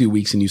it'll take 2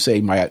 weeks and you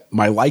say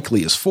my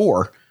likely is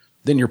 4,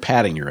 then you're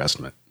padding your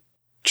estimate.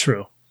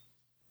 True.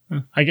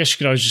 I guess you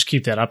could always just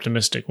keep that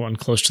optimistic one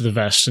close to the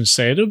vest and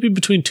say it'll be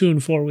between 2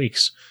 and 4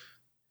 weeks,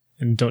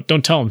 and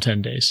don't tell them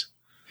 10 days.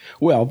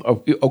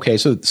 Well, okay,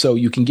 so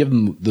you can give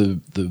them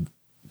the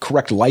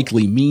correct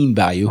likely mean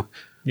value,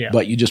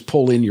 but you just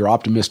pull in your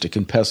optimistic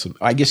and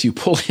pessimistic. I guess you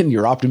pull in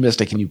your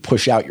optimistic and you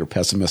push out your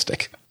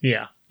pessimistic.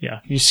 Yeah,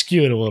 you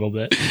skew it a little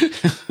bit.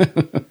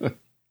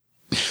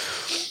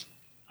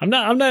 I'm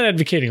not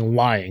advocating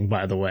lying,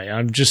 by the way.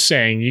 I'm just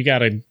saying you got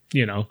to,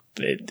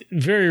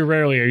 very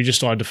rarely are you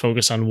just allowed to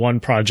focus on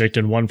one project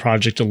and one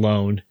project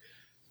alone.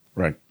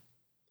 Right.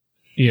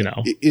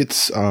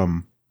 It's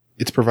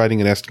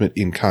providing an estimate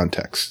in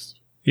context.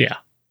 Yeah.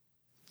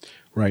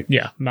 Right.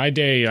 Yeah. My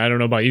day, I don't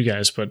know about you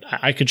guys, but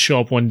I could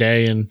show up one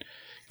day and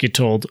get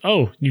told,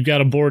 oh, you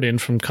got a board in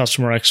from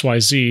customer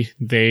XYZ.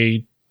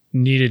 They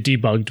need it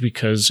debugged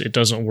because it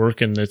doesn't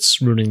work and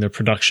it's ruining their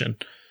production.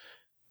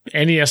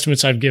 Any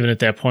estimates I've given at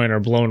that point are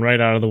blown right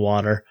out of the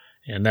water,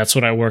 and that's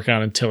what I work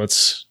on until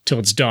it's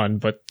done.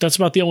 But that's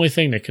about the only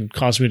thing that can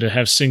cause me to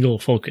have single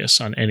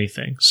focus on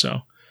anything.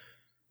 So,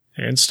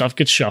 and stuff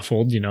gets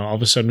shuffled. All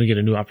of a sudden we get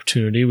a new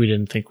opportunity we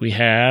didn't think we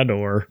had,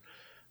 or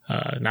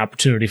an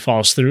opportunity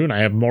falls through, and I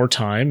have more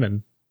time,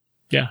 and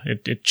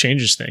it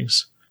changes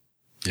things.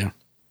 Yeah.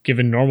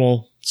 Given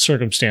normal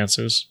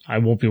circumstances, I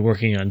won't be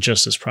working on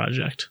just this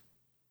project.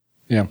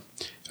 Yeah,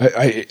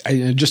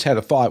 I just had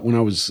a thought when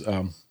I was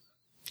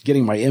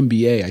getting my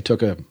MBA. I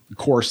took a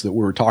course that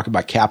we were talking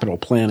about capital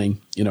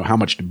planning, how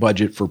much to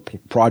budget for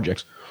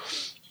projects.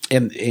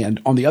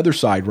 And on the other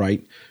side,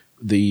 right,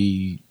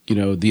 the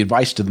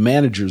advice to the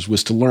managers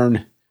was to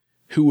learn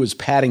who was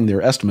padding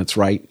their estimates,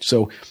 right?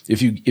 So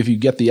if you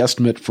get the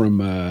estimate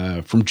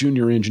from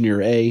junior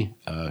engineer A,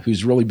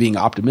 who's really being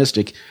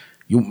optimistic,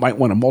 you might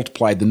want to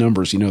multiply the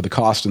numbers, the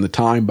cost and the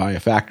time by a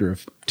factor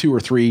of 2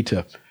 or 3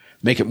 to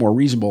make it more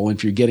reasonable. And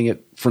if you're getting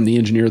it from the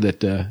engineer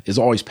that is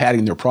always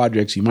padding their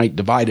projects, you might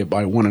divide it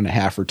by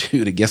 1.5 or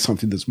 2 to get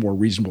something that's more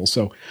reasonable.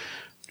 So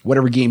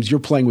whatever games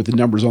you're playing with the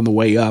numbers on the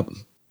way up,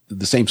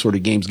 the same sort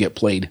of games get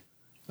played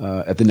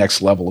at the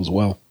next level as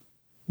well.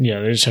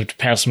 Yeah, they just have to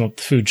pass them up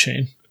the food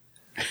chain.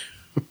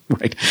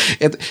 Right.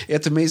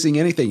 It's amazing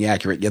anything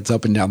accurate gets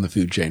up and down the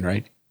food chain,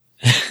 right?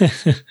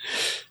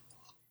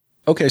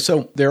 Okay,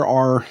 so there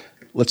are,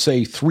 let's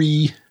say,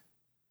 2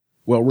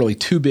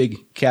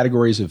 big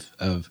categories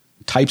of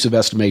types of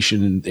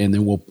estimation, and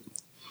then we'll,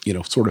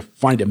 sort of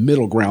find a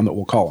middle ground that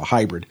we'll call a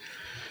hybrid.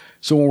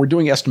 So when we're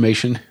doing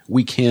estimation,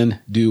 we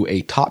can do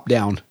a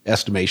top-down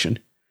estimation,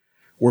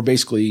 where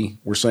basically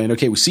we're saying,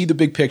 okay, we see the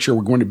big picture,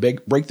 we're going to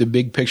break the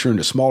big picture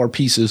into smaller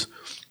pieces,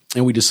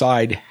 and we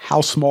decide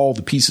how small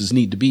the pieces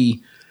need to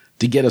be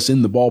to get us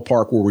in the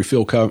ballpark where we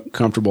feel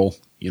comfortable,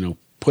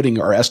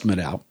 putting our estimate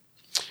out.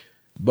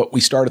 But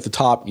we start at the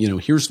top,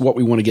 here's what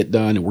we want to get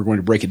done, and we're going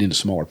to break it into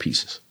smaller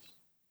pieces.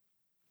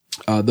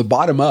 The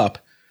bottom up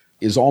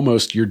is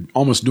you're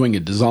almost doing a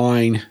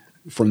design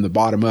from the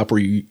bottom up,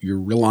 where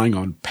you're relying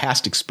on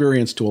past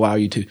experience to allow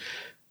you to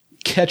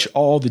catch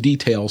all the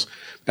details.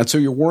 And so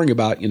you're worrying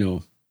about,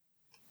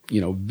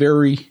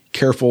 very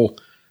careful,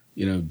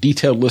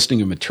 detailed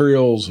listing of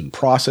materials and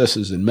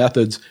processes and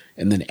methods,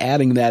 and then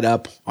adding that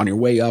up on your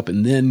way up,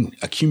 and then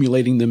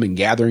accumulating them and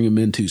gathering them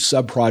into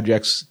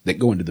sub-projects that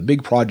go into the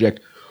big project.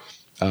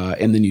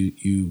 And then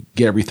you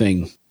get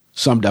everything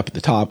summed up at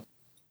the top.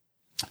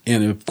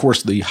 And of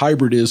course, the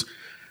hybrid is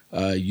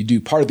you do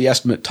part of the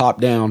estimate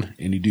top down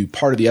and you do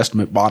part of the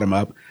estimate bottom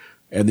up,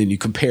 and then you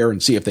compare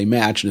and see if they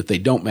match. And if they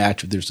don't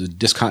match, if there's a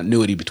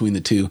discontinuity between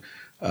the two,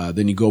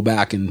 then you go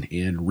back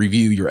and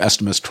review your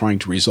estimates, trying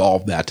to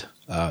resolve that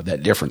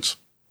difference.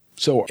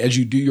 So as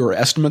you do your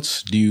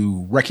estimates, do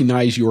you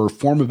recognize your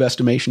form of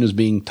estimation as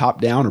being top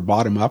down or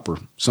bottom up or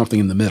something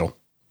in the middle?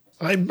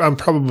 I'm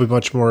probably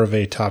much more of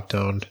a top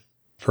down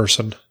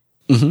person.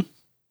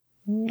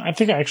 Mm-hmm. I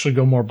think I actually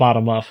go more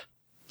bottom up.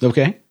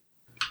 Okay.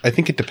 I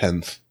think it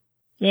depends.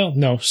 Well,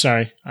 no,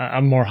 sorry.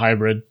 I'm more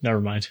hybrid.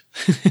 Never mind.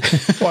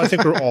 Well, I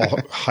think we're all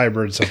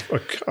hybrids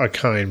of a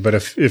kind, but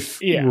if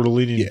we're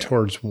leaning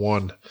towards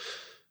one,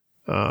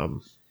 I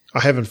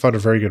haven't found a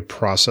very good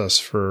process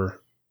for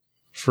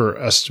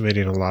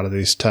estimating a lot of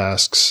these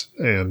tasks.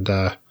 And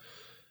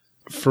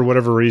for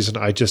whatever reason,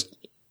 I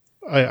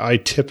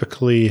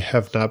typically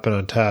have not been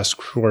on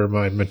task where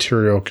my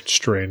material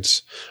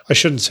constraints, I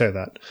shouldn't say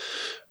that,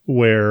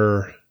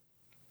 where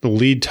the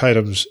lead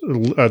times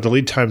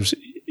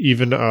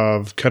even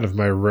of kind of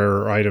my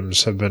rarer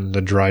items have been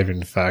the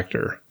driving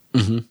factor.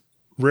 Mm-hmm.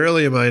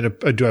 Rarely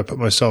do I put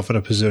myself in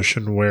a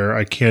position where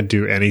I can't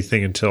do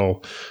anything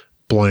until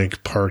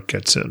blank part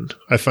gets in.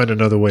 I find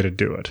another way to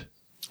do it.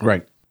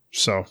 Right.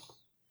 So.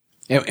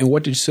 And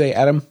what did you say,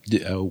 Adam?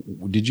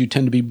 Did you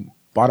tend to be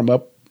bottom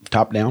up,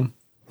 top down?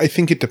 I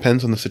think it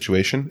depends on the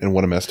situation and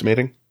what I'm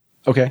estimating.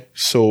 Okay.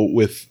 So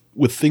with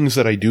things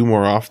that I do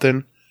more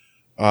often,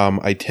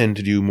 I tend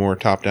to do more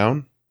top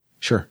down.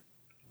 Sure.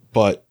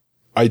 But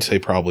I'd say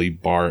probably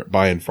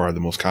by and far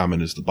the most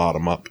common is the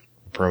bottom up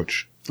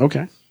approach.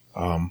 Okay.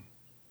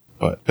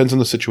 But depends on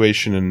the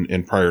situation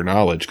and prior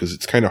knowledge, because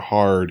it's kind of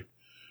hard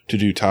to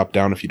do top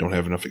down if you don't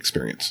have enough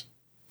experience.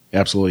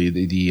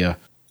 Absolutely. The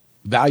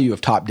value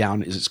of top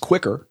down is it's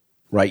quicker,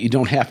 right? You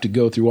don't have to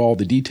go through all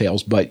the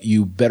details, but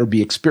you better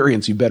be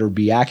experienced. You better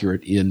be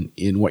accurate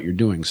in what you're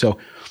doing. So,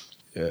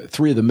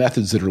 three of the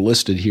methods that are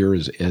listed here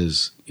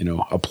is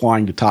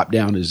applying to top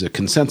down is a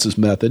consensus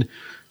method,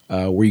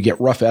 where you get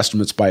rough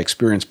estimates by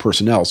experienced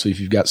personnel. So if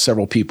you've got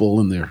several people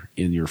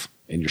in your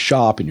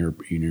shop, in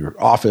your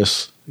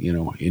office,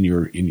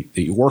 that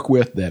you work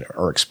with that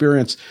are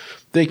experienced,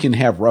 they can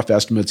have rough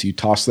estimates. You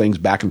toss things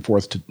back and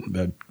forth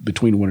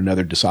between one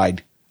another,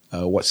 decide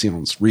what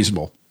sounds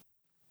reasonable.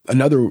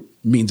 Another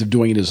means of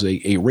doing it is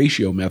a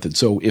ratio method.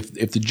 So if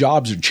the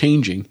jobs are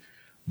changing,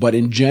 but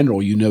in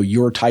general,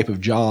 your type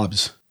of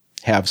jobs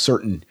have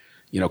certain,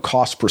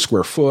 cost per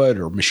square foot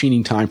or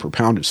machining time per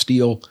pound of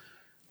steel.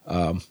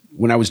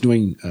 When I was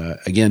doing,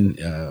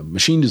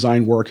 machine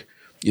design work,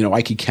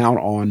 I could count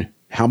on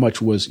how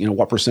much was,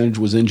 what percentage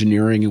was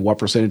engineering and what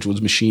percentage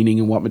was machining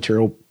and what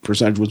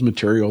percentage was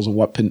materials and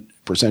what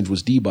percentage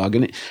was debug.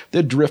 And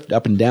they'd drift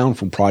up and down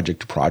from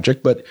project to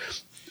project. But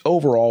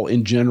overall,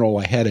 in general,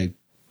 I had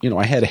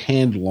a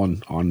handle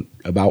on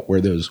about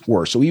where those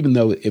were. So even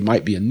though it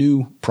might be a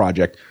new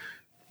project,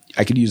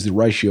 I could use the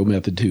ratio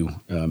method to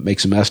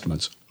make some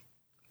estimates.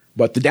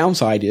 But the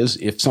downside is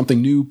if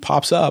something new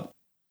pops up,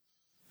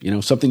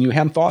 something you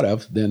hadn't thought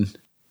of, then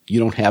you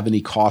don't have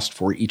any cost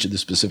for each of the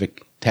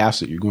specific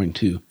tasks that you're going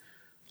to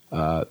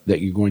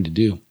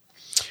do.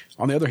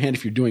 On the other hand,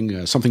 if you're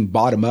doing something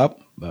bottom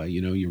up,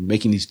 you're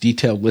making these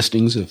detailed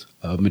listings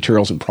of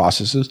materials and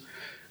processes.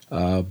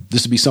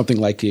 This would be something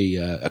like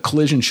a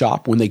collision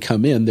shop. When they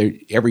come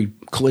in, every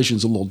collision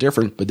is a little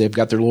different, but they've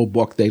got their little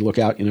book. They look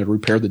out, to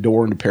repair the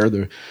door and repair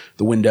the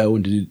window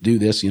and to do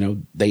this.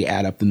 They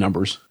add up the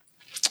numbers.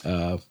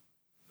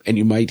 And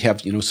you might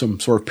have, some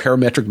sort of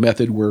parametric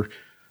method where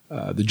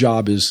the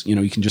job is,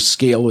 you can just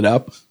scale it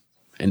up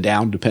and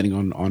down depending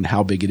on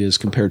how big it is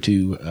compared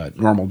to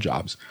normal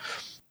jobs.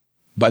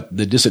 But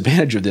the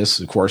disadvantage of this,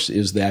 of course,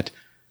 is that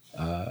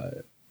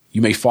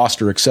you may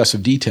foster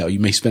excessive detail. You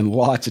may spend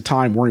lots of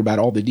time worrying about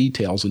all the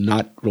details and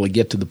not really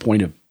get to the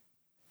point of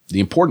the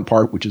important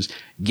part, which is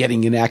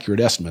getting an accurate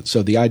estimate.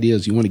 So the idea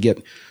is you want to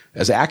get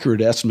as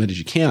accurate an estimate as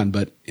you can,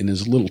 but in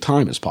as little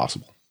time as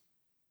possible.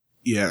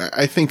 Yeah,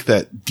 I think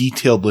that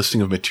detailed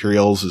listing of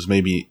materials is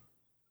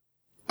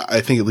I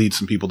think it leads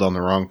some people down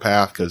the wrong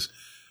path because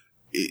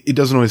it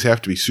doesn't always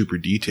have to be super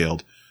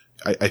detailed.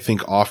 I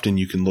think often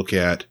you can look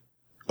at,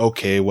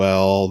 okay,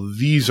 well,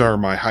 these are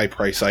my high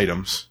price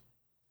items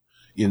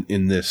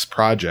in this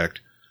project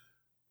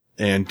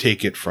and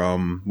take it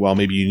from, well,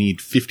 maybe you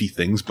need 50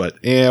 things, but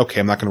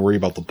okay, I'm not going to worry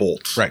about the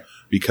bolts. Right.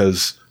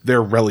 Because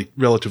they're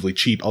relatively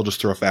cheap. I'll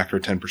just throw a factor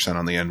of 10%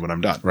 on the end when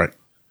I'm done. Right.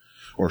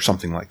 Or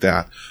something like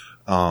that.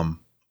 And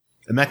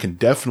that can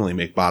definitely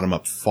make bottom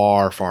up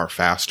far, far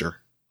faster.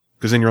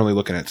 Because then you're only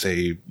looking at,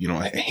 say,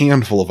 a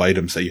handful of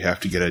items that you have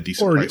to get a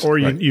decent price. Or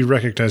you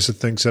recognize the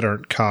things that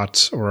aren't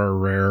COTS or are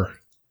rare,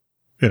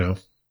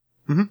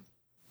 Mm-hmm.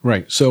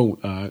 Right. So,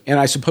 and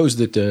I suppose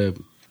that,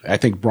 I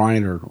think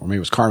Brian or maybe it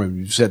was Carmen,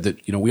 you said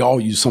that, we all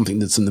use something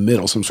that's in the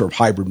middle, some sort of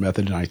hybrid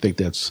method. And I think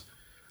that's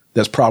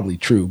probably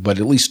true. But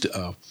at least,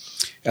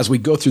 as we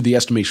go through the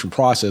estimation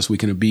process, we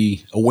can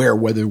be aware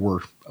whether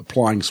we're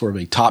applying sort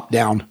of a top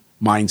down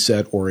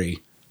mindset or a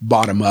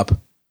bottom up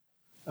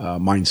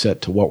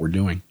mindset to what we're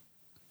doing.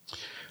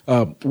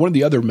 One of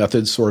the other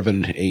methods, sort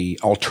of a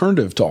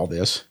alternative to all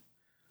this,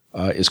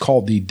 is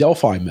called the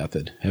Delphi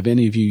method. Have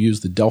any of you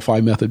used the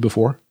Delphi method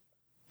before?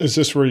 Is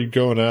this where you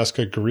go and ask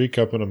a Greek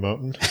up in a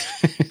mountain?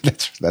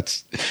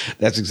 That's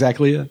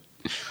exactly it.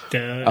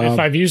 If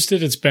I've used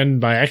it, it's been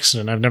by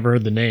accident. I've never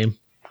heard the name.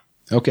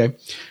 Okay.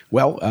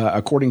 Well,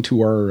 according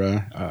to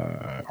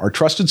our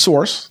trusted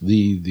source,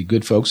 the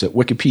good folks at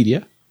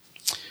Wikipedia,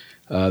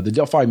 the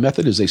Delphi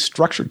method is a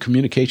structured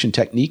communication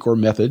technique or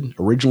method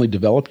originally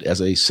developed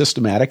as a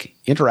systematic,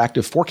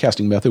 interactive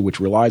forecasting method which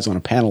relies on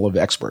a panel of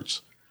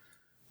experts.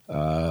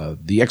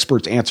 The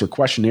experts answer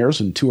questionnaires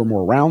in 2 or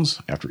more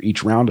rounds. After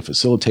each round, a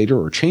facilitator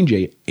or change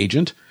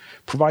agent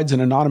provides an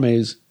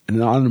anonymized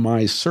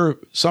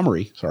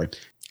summary. Sorry.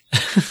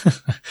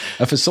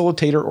 A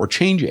facilitator or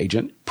change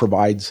agent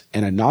provides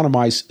an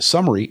anonymized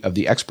summary of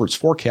the expert's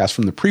forecast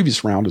from the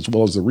previous round as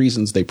well as the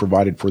reasons they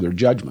provided for their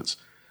judgments.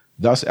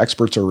 Thus,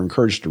 experts are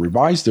encouraged to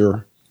revise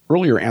their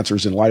earlier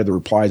answers in light of the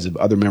replies of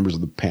other members of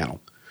the panel.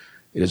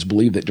 It is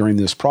believed that during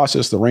this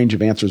process, the range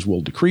of answers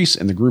will decrease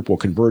and the group will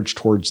converge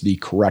towards the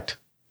correct,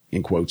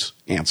 in quotes,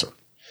 answer.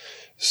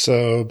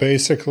 So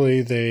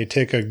basically, they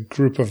take a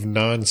group of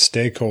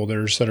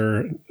non-stakeholders that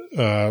are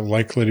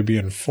likely to be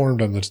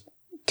informed on this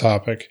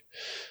topic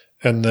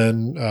and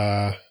then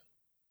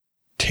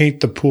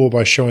taint the pool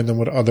by showing them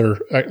what other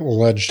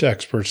alleged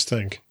experts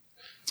think.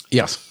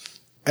 Yes.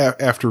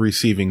 After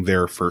receiving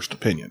their first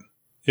opinion.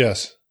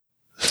 Yes.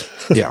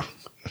 Yeah.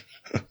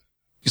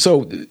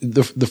 So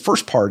the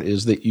first part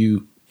is that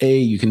you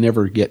can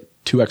never get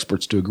 2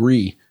 experts to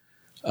agree,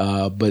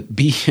 but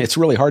B, it's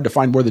really hard to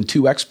find more than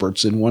 2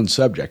 experts in one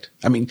subject.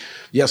 I mean,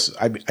 yes,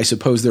 I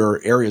suppose there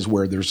are areas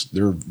where there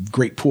are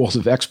great pools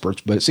of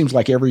experts, but it seems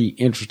like every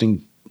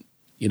interesting,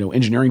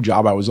 engineering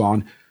job I was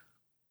on,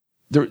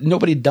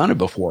 nobody had done it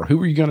before. Who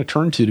were you going to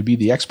turn to be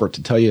the expert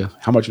to tell you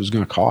how much it was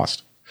going to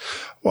cost?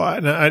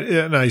 Well,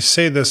 and I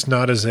say this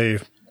not as a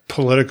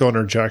political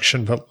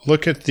interjection, but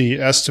look at the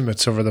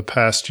estimates over the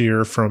past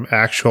year from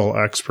actual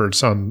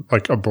experts on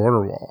like a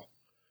border wall.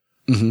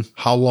 Mm-hmm.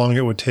 How long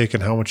it would take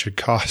and how much it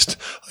cost.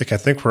 Like I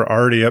think we're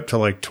already up to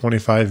like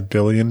 $25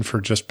 billion for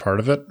just part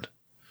of it.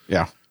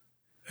 Yeah.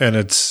 And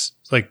it's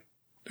like,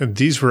 and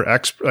these were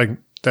like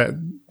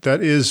that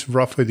is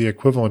roughly the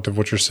equivalent of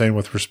what you're saying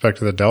with respect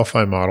to the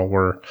Delphi model,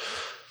 where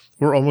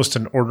we're almost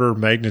an order of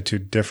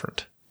magnitude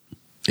different.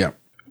 Yeah.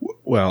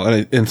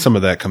 Well, and some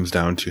of that comes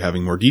down to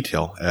having more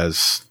detail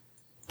as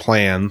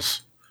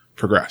plans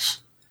progress.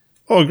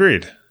 Oh,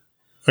 agreed.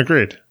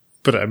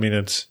 But I mean,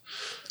 it's.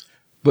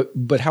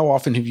 But how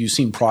often have you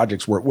seen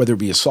projects where, whether it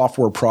be a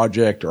software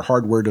project or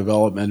hardware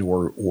development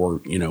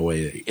or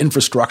a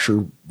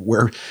infrastructure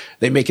where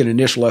they make an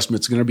initial estimate,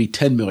 it's going to be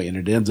 10 million.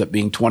 It ends up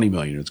being 20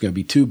 million. It's going to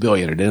be 2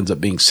 billion. It ends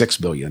up being 6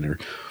 billion. Or,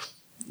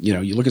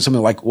 you look at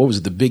something like, what was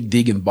it, the big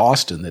dig in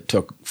Boston that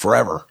took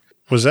forever.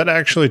 Was that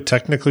actually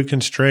technically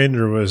constrained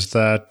or was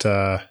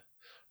that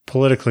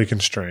politically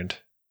constrained?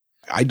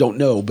 I don't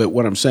know, but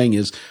what I'm saying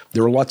is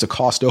there are lots of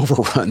cost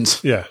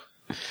overruns. Yeah.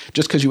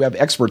 Just because you have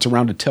experts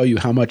around to tell you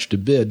how much to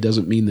bid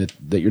doesn't mean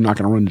that you're not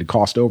going to run into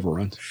cost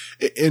overruns.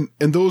 And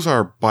those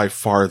are by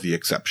far the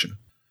exception.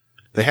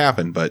 They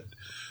happen, but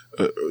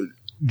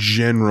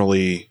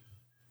generally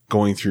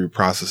going through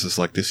processes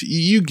like this,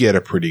 you get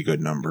a pretty good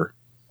number.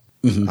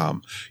 Mm-hmm.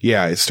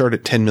 It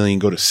started at 10 million,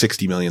 go to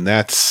 60 million.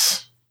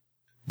 That's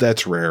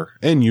rare.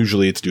 And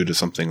usually it's due to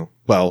something,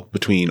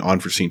 between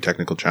unforeseen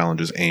technical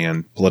challenges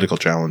and political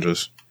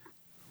challenges.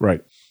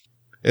 Right.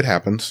 It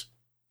happens.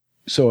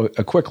 So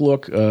a quick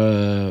look,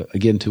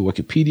 again, to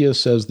Wikipedia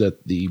says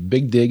that the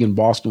big dig in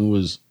Boston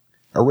was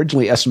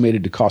originally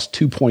estimated to cost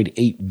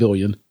 $2.8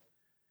 billion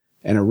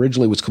and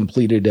originally was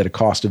completed at a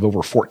cost of over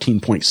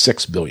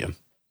 $14.6 billion.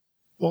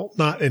 Well,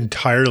 not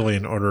entirely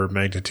an order of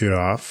magnitude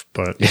off,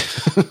 but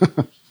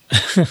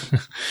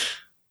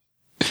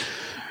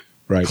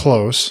right.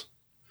 Close.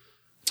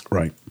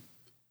 Right.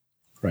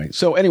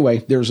 So anyway,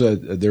 there's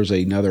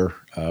another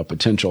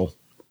potential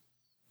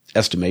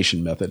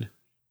estimation method.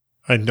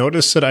 I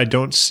noticed that I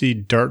don't see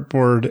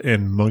dartboard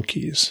and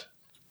monkeys.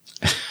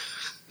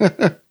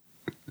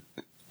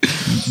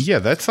 Yeah,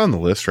 that's on the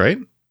list, right?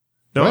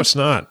 No, It's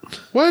not.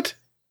 What?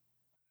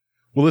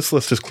 Well, this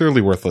list is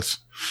clearly worthless.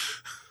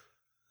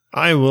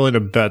 I'm willing to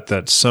bet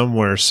that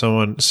somewhere, there's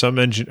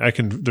somewhere on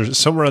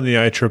the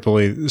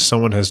IEEE,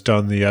 someone has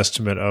done the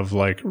estimate of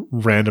like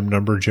random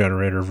number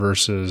generator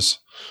versus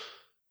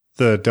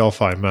the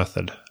Delphi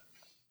method.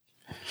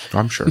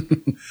 I'm sure.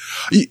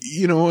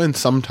 And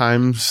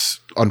sometimes,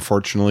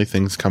 unfortunately,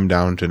 things come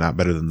down to not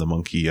better than the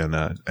monkey and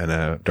a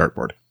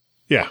dartboard.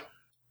 Yeah.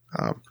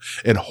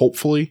 And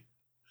hopefully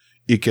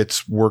it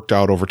gets worked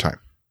out over time.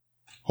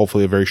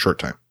 Hopefully a very short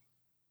time.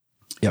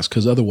 Yes,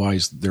 because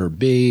otherwise there are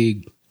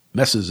big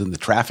messes in the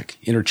traffic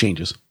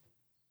interchanges.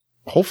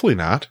 Hopefully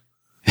not.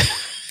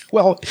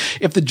 Well,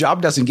 if the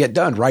job doesn't get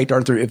done, right,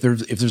 Arthur, if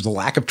there's a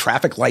lack of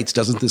traffic lights,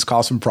 doesn't this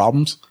cause some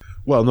problems?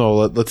 Well, no,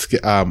 let's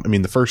get,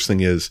 the first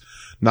thing is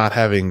not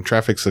having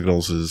traffic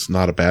signals is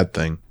not a bad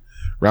thing.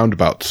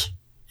 Roundabouts.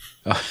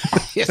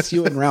 Yes,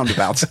 you and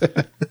roundabouts.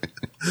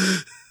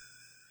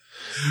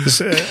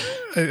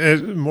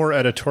 More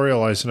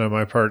editorializing on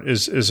my part,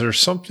 is there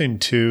something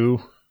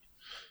to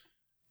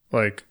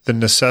like the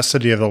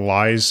necessity of the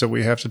lies that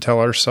we have to tell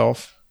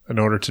ourselves in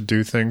order to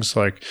do things?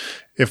 Like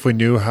if we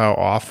knew how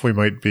off we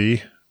might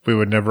be, we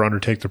would never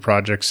undertake the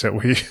projects that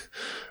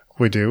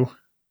we do.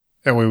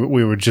 And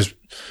we would just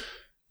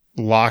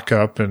lock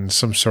up in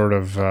some sort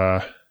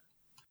of,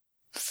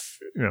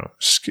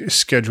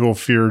 schedule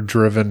fear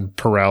driven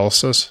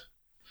paralysis.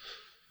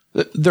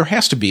 There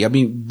has to be. I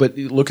mean, but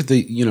look at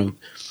the,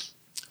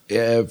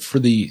 for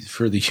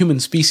the human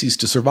species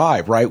to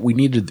survive, right? We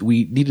needed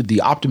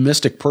the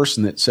optimistic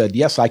person that said,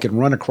 yes, I can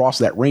run across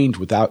that range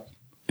without,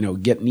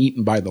 getting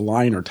eaten by the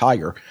lion or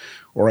tiger,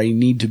 or I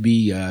need to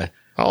be,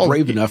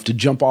 brave enough to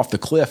jump off the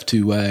cliff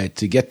to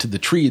get to the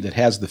tree that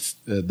has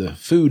the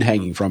food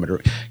hanging from it.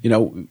 Or,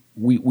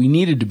 we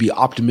needed to be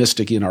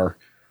optimistic in our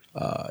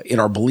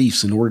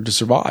beliefs in order to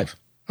survive.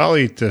 I'll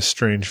eat this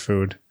strange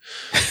food.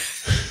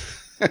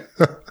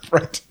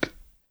 Right.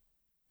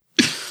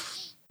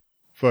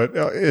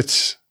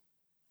 But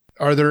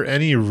are there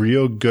any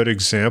real good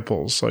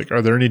examples? Like,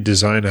 are there any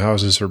design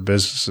houses or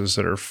businesses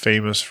that are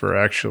famous for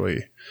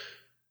actually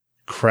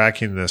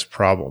cracking this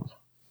problem?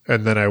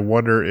 And then I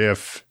wonder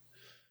if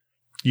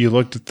you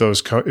looked at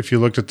those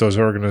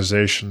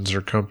organizations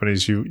or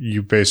companies,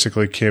 you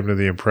basically came to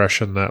the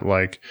impression that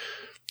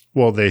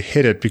they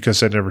hit it because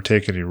they never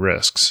take any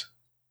risks.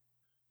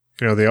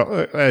 They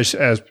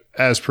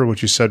as per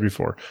what you said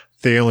before,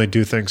 they only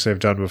do things they've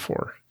done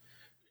before.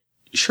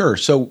 Sure.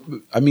 So,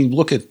 I mean,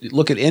 look at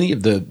any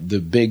of the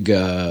big,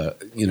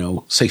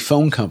 say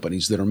phone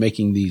companies that are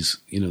making these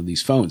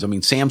phones. I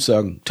mean,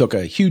 Samsung took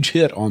a huge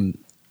hit on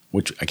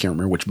which I can't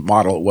remember which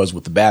model it was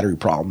with the battery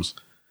problems.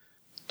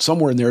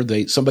 Somewhere in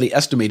there, somebody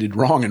estimated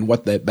wrong in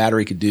what that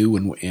battery could do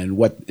and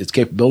what its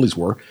capabilities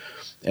were.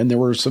 And there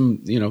were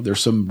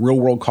there's some real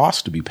world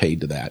costs to be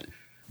paid to that.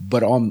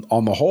 But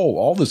on the whole,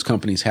 all those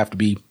companies have to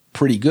be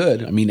pretty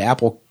good. I mean,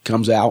 Apple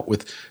comes out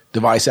with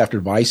device after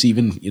device,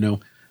 even,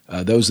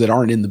 those that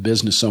aren't in the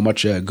business so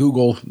much,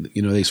 Google,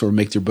 they sort of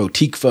make their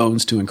boutique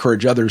phones to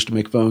encourage others to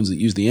make phones that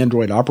use the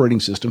Android operating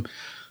system.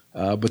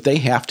 But they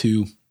have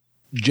to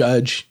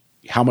judge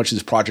how much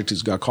this project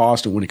is going to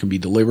cost and when it can be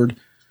delivered,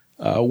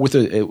 with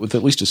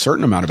at least a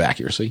certain amount of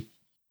accuracy.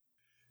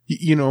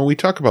 We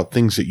talk about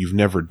things that you've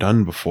never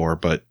done before,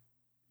 but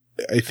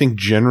I think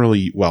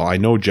generally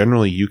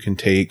you can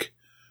take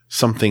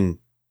something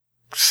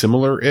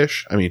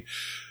similar-ish. I mean,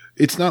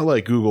 it's not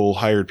like Google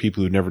hired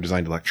people who never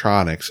designed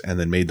electronics and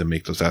then made them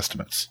make those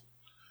estimates.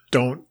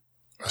 Don't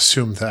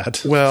assume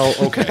that. Well,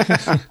 okay.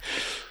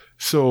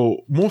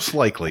 So most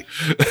likely,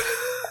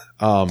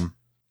 and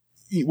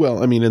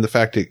the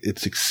fact that it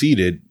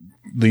succeeded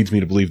leads me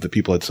to believe that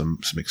people had some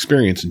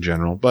experience in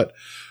general, but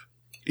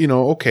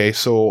okay,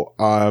 so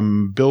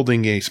I'm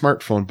building a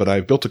smartphone, but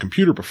I've built a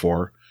computer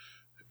before.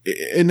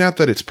 And not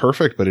that it's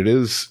perfect, but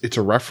it's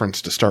a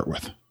reference to start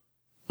with.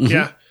 Mm-hmm.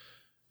 Yeah.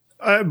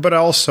 But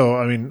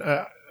also,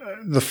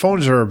 the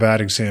phones are a bad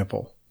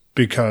example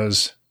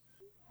because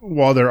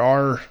while there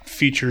are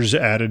features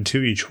added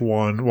to each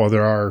one, while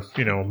there are,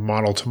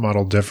 model to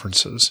model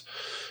differences,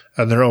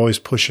 and they're always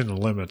pushing the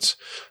limits,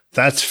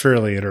 that's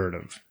fairly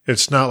iterative.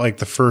 It's not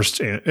like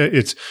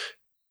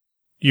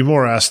you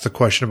more ask the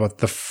question about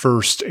the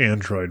first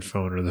Android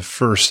phone or the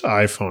first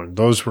iPhone.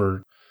 Those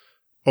were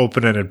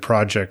open-ended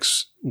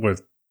projects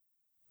with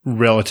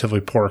relatively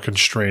poor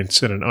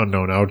constraints and an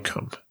unknown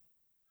outcome.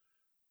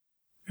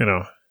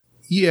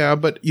 Yeah,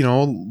 but,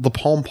 the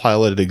Palm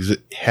Pilot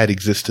had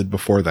existed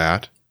before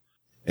that,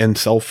 and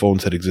cell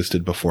phones had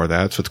existed before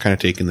that, so it's kind of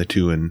taking the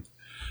two and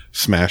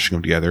smashing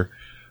them together.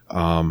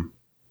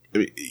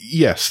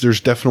 Yes,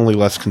 there's definitely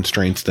less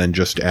constraints than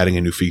just adding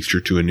a new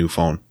feature to a new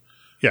phone.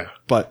 Yeah.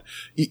 But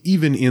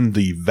even in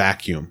the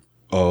vacuum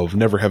of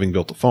never having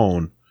built a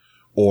phone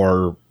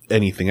or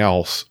anything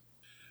else,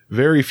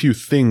 very few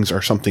things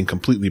are something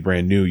completely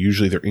brand new.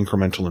 Usually they're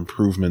incremental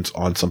improvements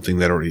on something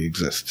that already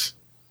exists.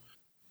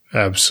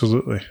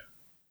 Absolutely.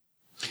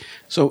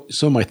 So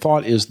my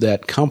thought is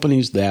that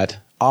companies that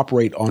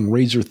operate on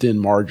razor thin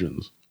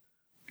margins,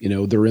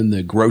 they're in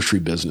the grocery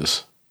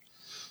business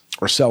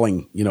or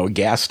selling, a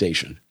gas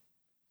station.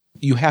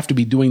 You have to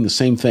be doing the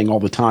same thing all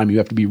the time. You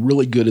have to be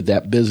really good at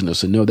that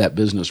business and know that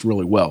business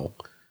really well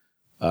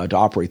to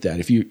operate that.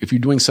 If you're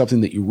doing something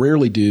that you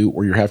rarely do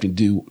or you're having to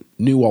do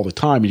new all the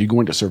time and you're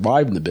going to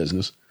survive in the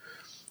business,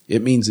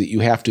 it means that you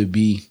have to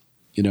be,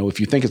 if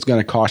you think it's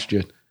going to cost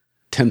you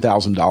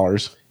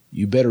 $10,000,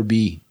 you better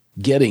be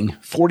getting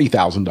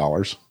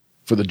 $40,000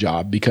 for the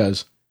job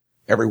because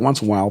every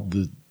once in a while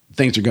the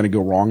things are going to go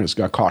wrong and it's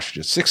going to cost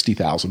you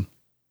 $60,000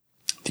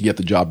 to get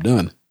the job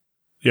done.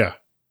 Yeah.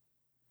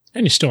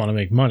 And you still want to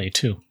make money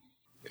too.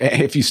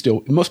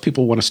 Most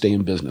people want to stay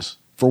in business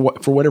for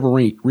whatever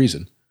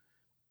reason.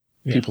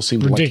 Yeah. People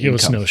seem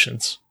ridiculous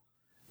notions.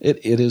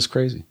 It is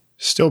crazy.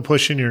 Still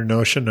pushing your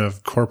notion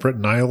of corporate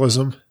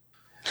nihilism.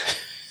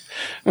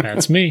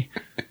 That's me.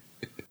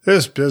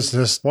 This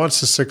business wants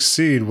to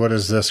succeed. What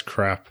is this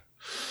crap?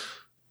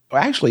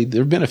 Actually,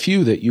 there have been a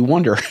few that you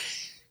wonder.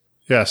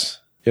 Yes.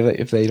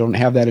 if they don't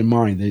have that in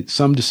mind.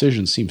 Some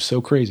decisions seem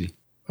so crazy.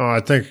 Oh, I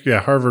think,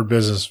 Harvard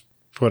Business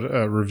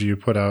Review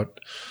put out,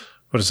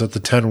 what is it, the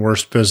 10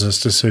 worst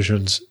business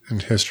decisions in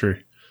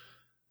history.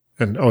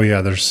 And,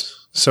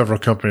 there's several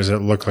companies that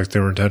look like they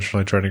were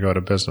intentionally trying to go out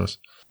of business.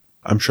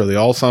 I'm sure they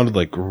all sounded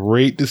like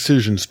great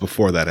decisions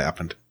before that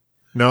happened.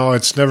 No,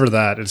 it's never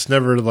that. It's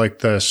never like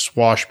the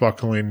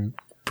swashbuckling,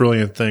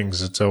 brilliant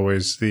things. It's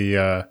always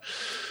the,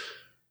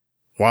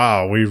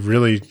 wow, we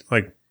really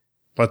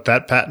let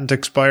that patent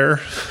expire.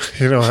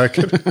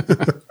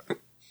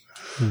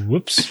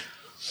 Whoops.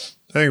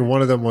 I think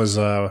one of them was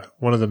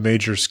one of the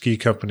major ski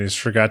companies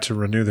forgot to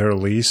renew their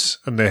lease,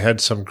 and they had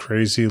some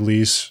crazy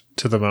lease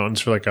to the mountains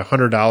for like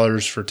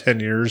 $100 for 10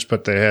 years,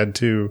 but they had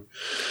to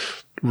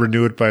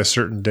renew it by a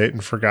certain date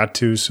and forgot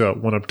to, so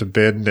it went up to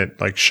bid, and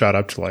it shot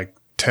up to like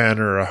 $10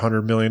 or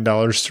 $100 million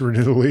to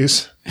renew the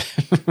lease.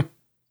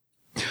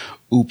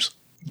 Oops.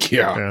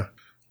 Yeah.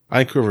 I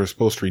think whoever was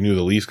supposed to renew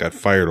the lease got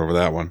fired over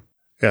that one.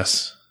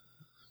 Yes.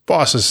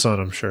 Boss's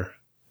son, I'm sure.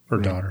 Or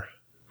daughter.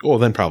 Oh,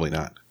 then probably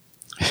not.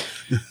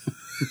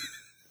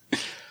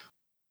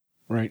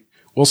 Right.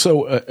 Well,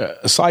 so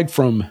aside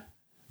from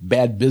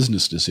bad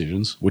business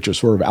decisions, which are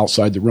sort of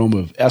outside the realm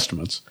of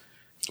estimates,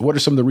 what are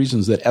some of the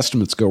reasons that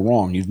estimates go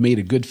wrong? You've made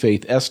a good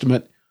faith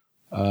estimate,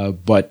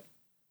 but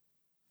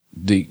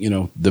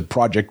the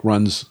project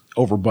runs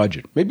over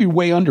budget, maybe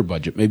way under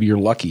budget. Maybe you're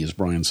lucky, as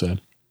Brian said.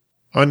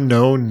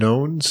 Unknown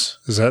knowns?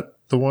 Is that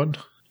the one?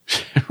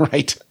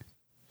 Right.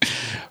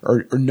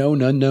 Or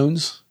known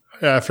unknowns.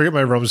 Yeah, I forget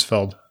my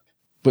Rumsfeld.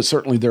 But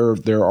certainly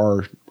there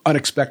are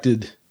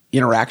unexpected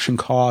interaction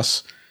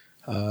costs.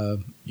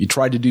 You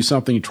tried to do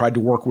something. You tried to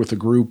work with a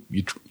group.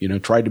 You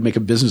tried to make a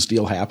business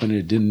deal happen.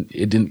 It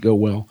didn't go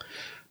well.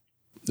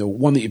 The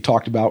one that you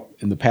talked about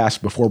in the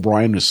past before,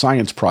 Brian, is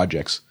science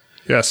projects.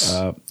 Yes.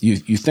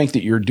 You think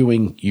that you're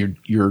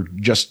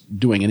just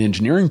doing an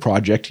engineering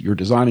project. You're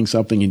designing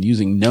something and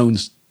using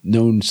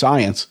known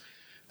science,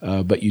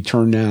 but you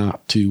turn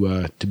out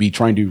to be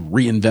trying to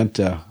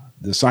reinvent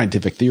the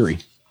scientific theory.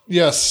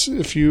 Yes,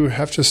 if you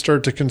have to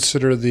start to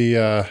consider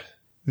the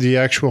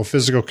actual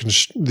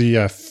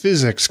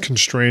physics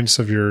constraints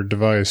of your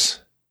device,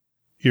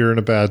 you're in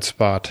a bad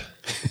spot.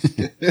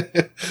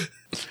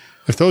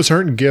 If those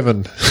aren't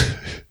given,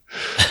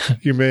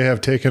 you may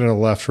have taken a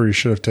left where you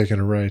should have taken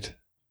a right.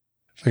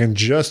 If I can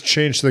just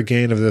change the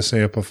gain of this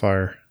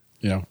amplifier.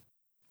 Yeah.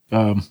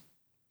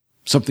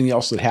 Something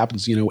else that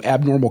happens,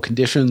 abnormal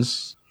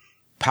conditions,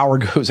 power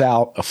goes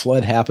out, a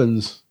flood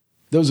happens.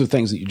 Those are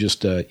things that you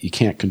just you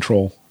can't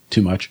control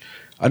too much.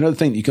 Another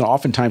thing that you can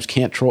oftentimes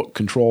can't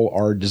control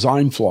are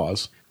design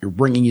flaws. You're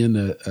bringing in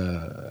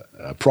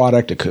a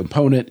product, a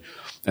component,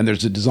 and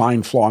there's a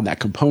design flaw in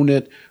that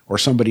component, or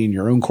somebody in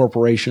your own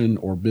corporation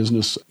or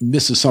business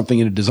misses something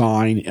in a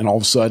design, and all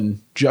of a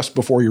sudden, just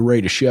before you're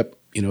ready to ship,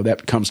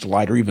 that comes to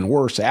light, or even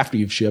worse, after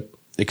you've shipped,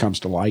 it comes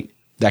to light.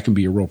 That can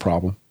be a real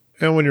problem.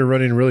 And when you're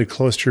running really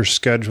close to your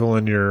schedule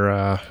and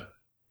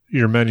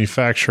your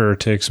manufacturer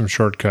takes some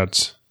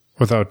shortcuts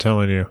without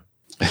telling you.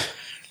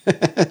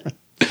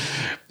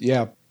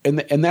 Yeah. And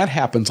that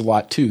happens a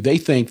lot too. They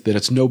think that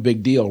it's no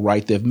big deal,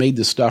 right? They've made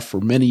this stuff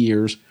for many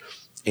years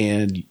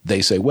and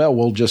they say, well,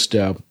 we'll just,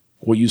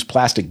 we'll use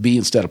plastic B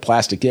instead of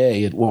plastic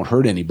A. It won't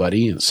hurt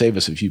anybody and save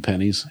us a few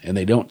pennies. And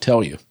they don't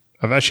tell you.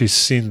 I've actually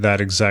seen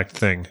that exact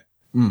thing.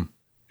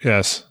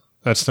 Yes.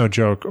 That's no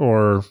joke.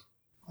 Or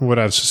what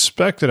I've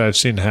suspected I've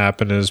seen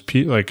happen is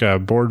like a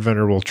board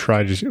vendor will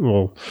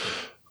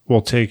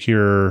will take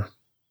your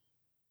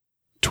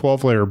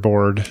 12-layer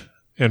board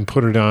and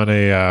put it on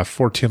a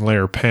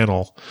 14-layer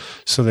panel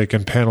so they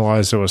can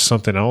panelize it with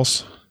something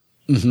else.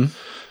 Mm-hmm.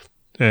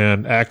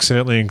 And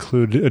accidentally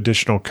include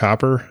additional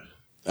copper.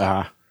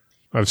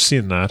 I've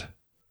seen that.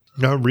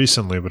 Not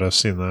recently, but I've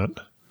seen that.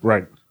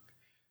 Right.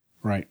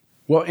 Right.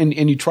 Well, and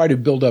you try to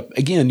build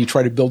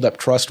up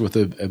trust with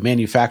a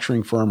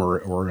manufacturing firm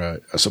or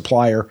a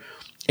supplier,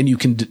 and you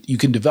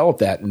can develop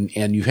that,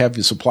 and you have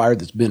the supplier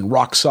that's been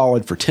rock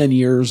solid for 10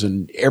 years,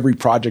 and every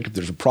project, if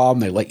there's a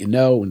problem, they let you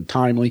know and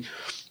timely.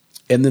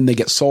 And then they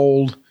get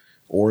sold,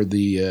 or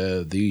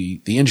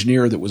the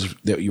engineer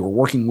that you were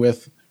working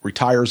with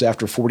retires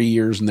after 40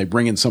 years, and they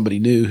bring in somebody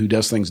new who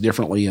does things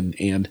differently,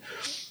 and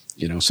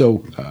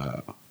so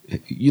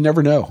you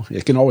never know.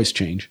 It can always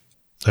change.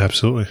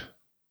 Absolutely.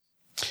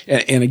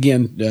 And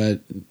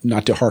again,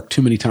 not to hark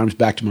too many times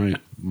back to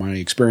my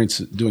experience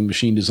doing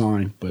machine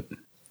design, but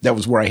that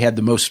was where I had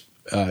the most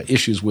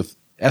issues with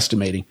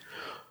estimating.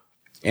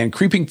 And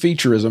creeping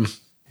featureism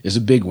is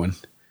a big one.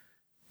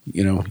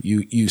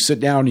 You sit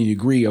down and you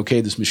agree,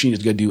 okay, this machine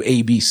is going to do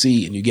A, B,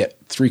 C, and you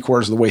get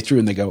 3/4 of the way through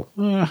and they go,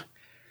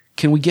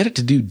 can we get it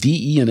to do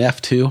D, E, and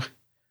F too?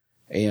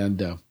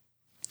 And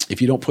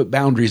if you don't put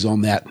boundaries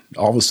on that,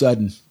 all of a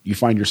sudden you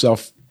find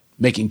yourself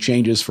making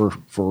changes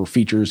for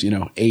features,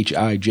 H,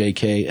 I, J,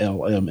 K,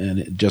 L, M, and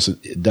it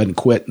doesn't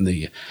quit, and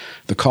the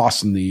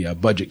costs and the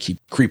budget keep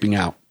creeping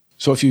out.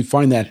 So if you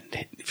find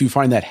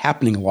that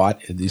happening a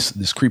lot,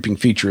 this creeping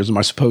featureism,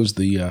 I suppose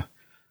the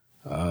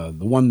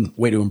one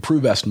way to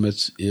improve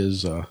estimates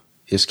is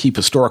keep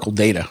historical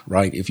data,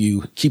 right? If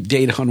you keep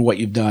data on what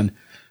you've done,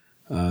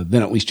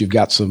 then at least you've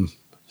got some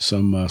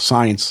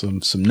science,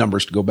 some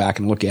numbers to go back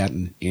and look at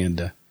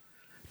and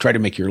try to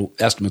make your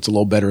estimates a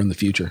little better in the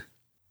future.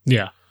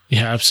 Yeah.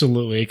 Yeah,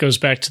 absolutely. It goes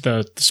back to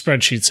the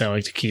spreadsheets I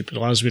like to keep. It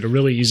allows me to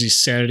really easy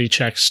sanity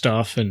check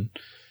stuff and,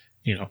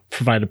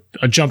 provide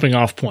a jumping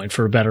off point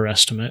for a better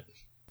estimate.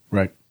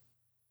 Right.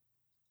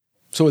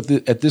 So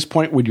at this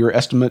point, would your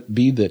estimate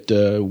be that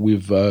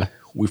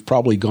we've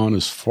probably gone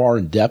as far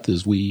in depth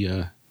as we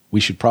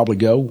should probably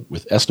go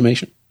with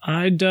estimation?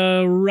 I'd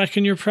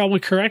reckon you're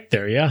probably correct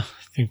there. Yeah,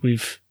 I think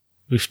we've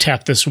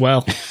tapped this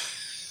well.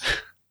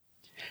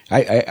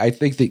 I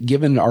think that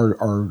given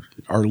our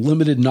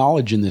limited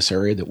knowledge in this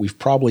area, that we've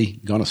probably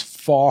gone as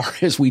far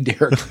as we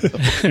dare go.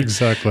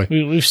 Exactly.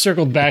 We've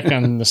circled back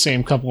on the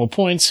same couple of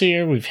points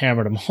here. We've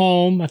hammered them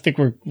home. I think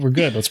we're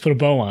good. Let's put a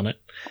bow on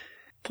it.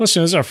 Plus,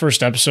 this is our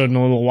first episode in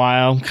a little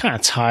while. I'm kind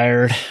of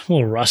tired, a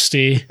little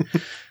rusty. I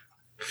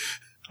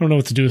don't know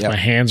what to do with my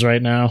hands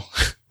right now.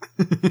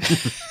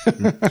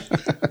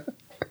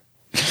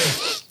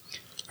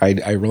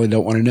 I really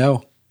don't want to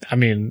know. I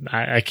mean,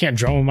 I can't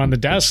drum them on the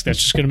desk. That's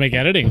just going to make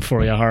editing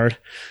for you hard.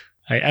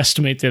 I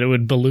estimate that it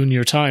would balloon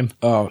your time.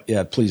 Oh,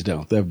 yeah, please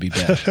don't. That would be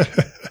bad.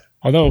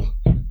 Although,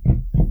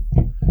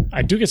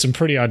 I do get some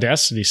pretty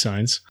Audacity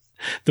signs.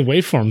 The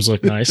waveforms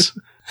look nice.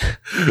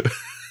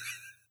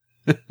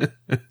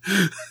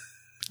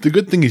 The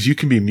good thing is you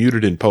can be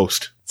muted in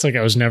post. It's like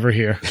I was never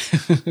here.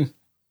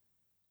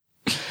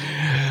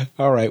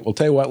 All right. Well,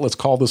 tell you what, let's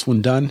call this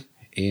one done,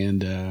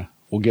 and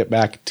we'll get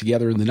back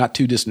together in the not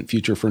too distant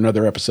future for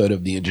another episode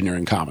of the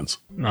Engineering Commons.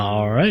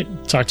 All right.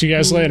 Talk to you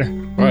guys later.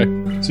 All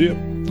right. See you.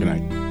 Good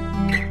night.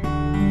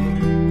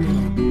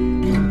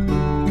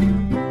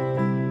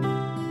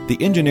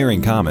 The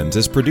Engineering Commons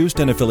is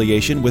produced in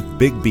affiliation with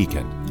Big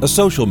Beacon, a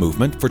social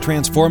movement for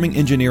transforming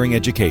engineering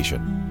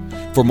education.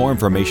 For more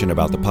information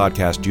about the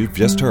podcast you've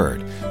just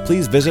heard,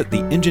 please visit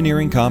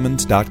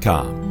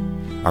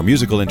theengineeringcommons.com. Our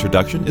musical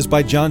introduction is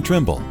by John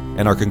Trimble,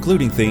 and our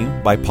concluding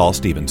theme by Paul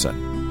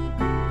Stevenson.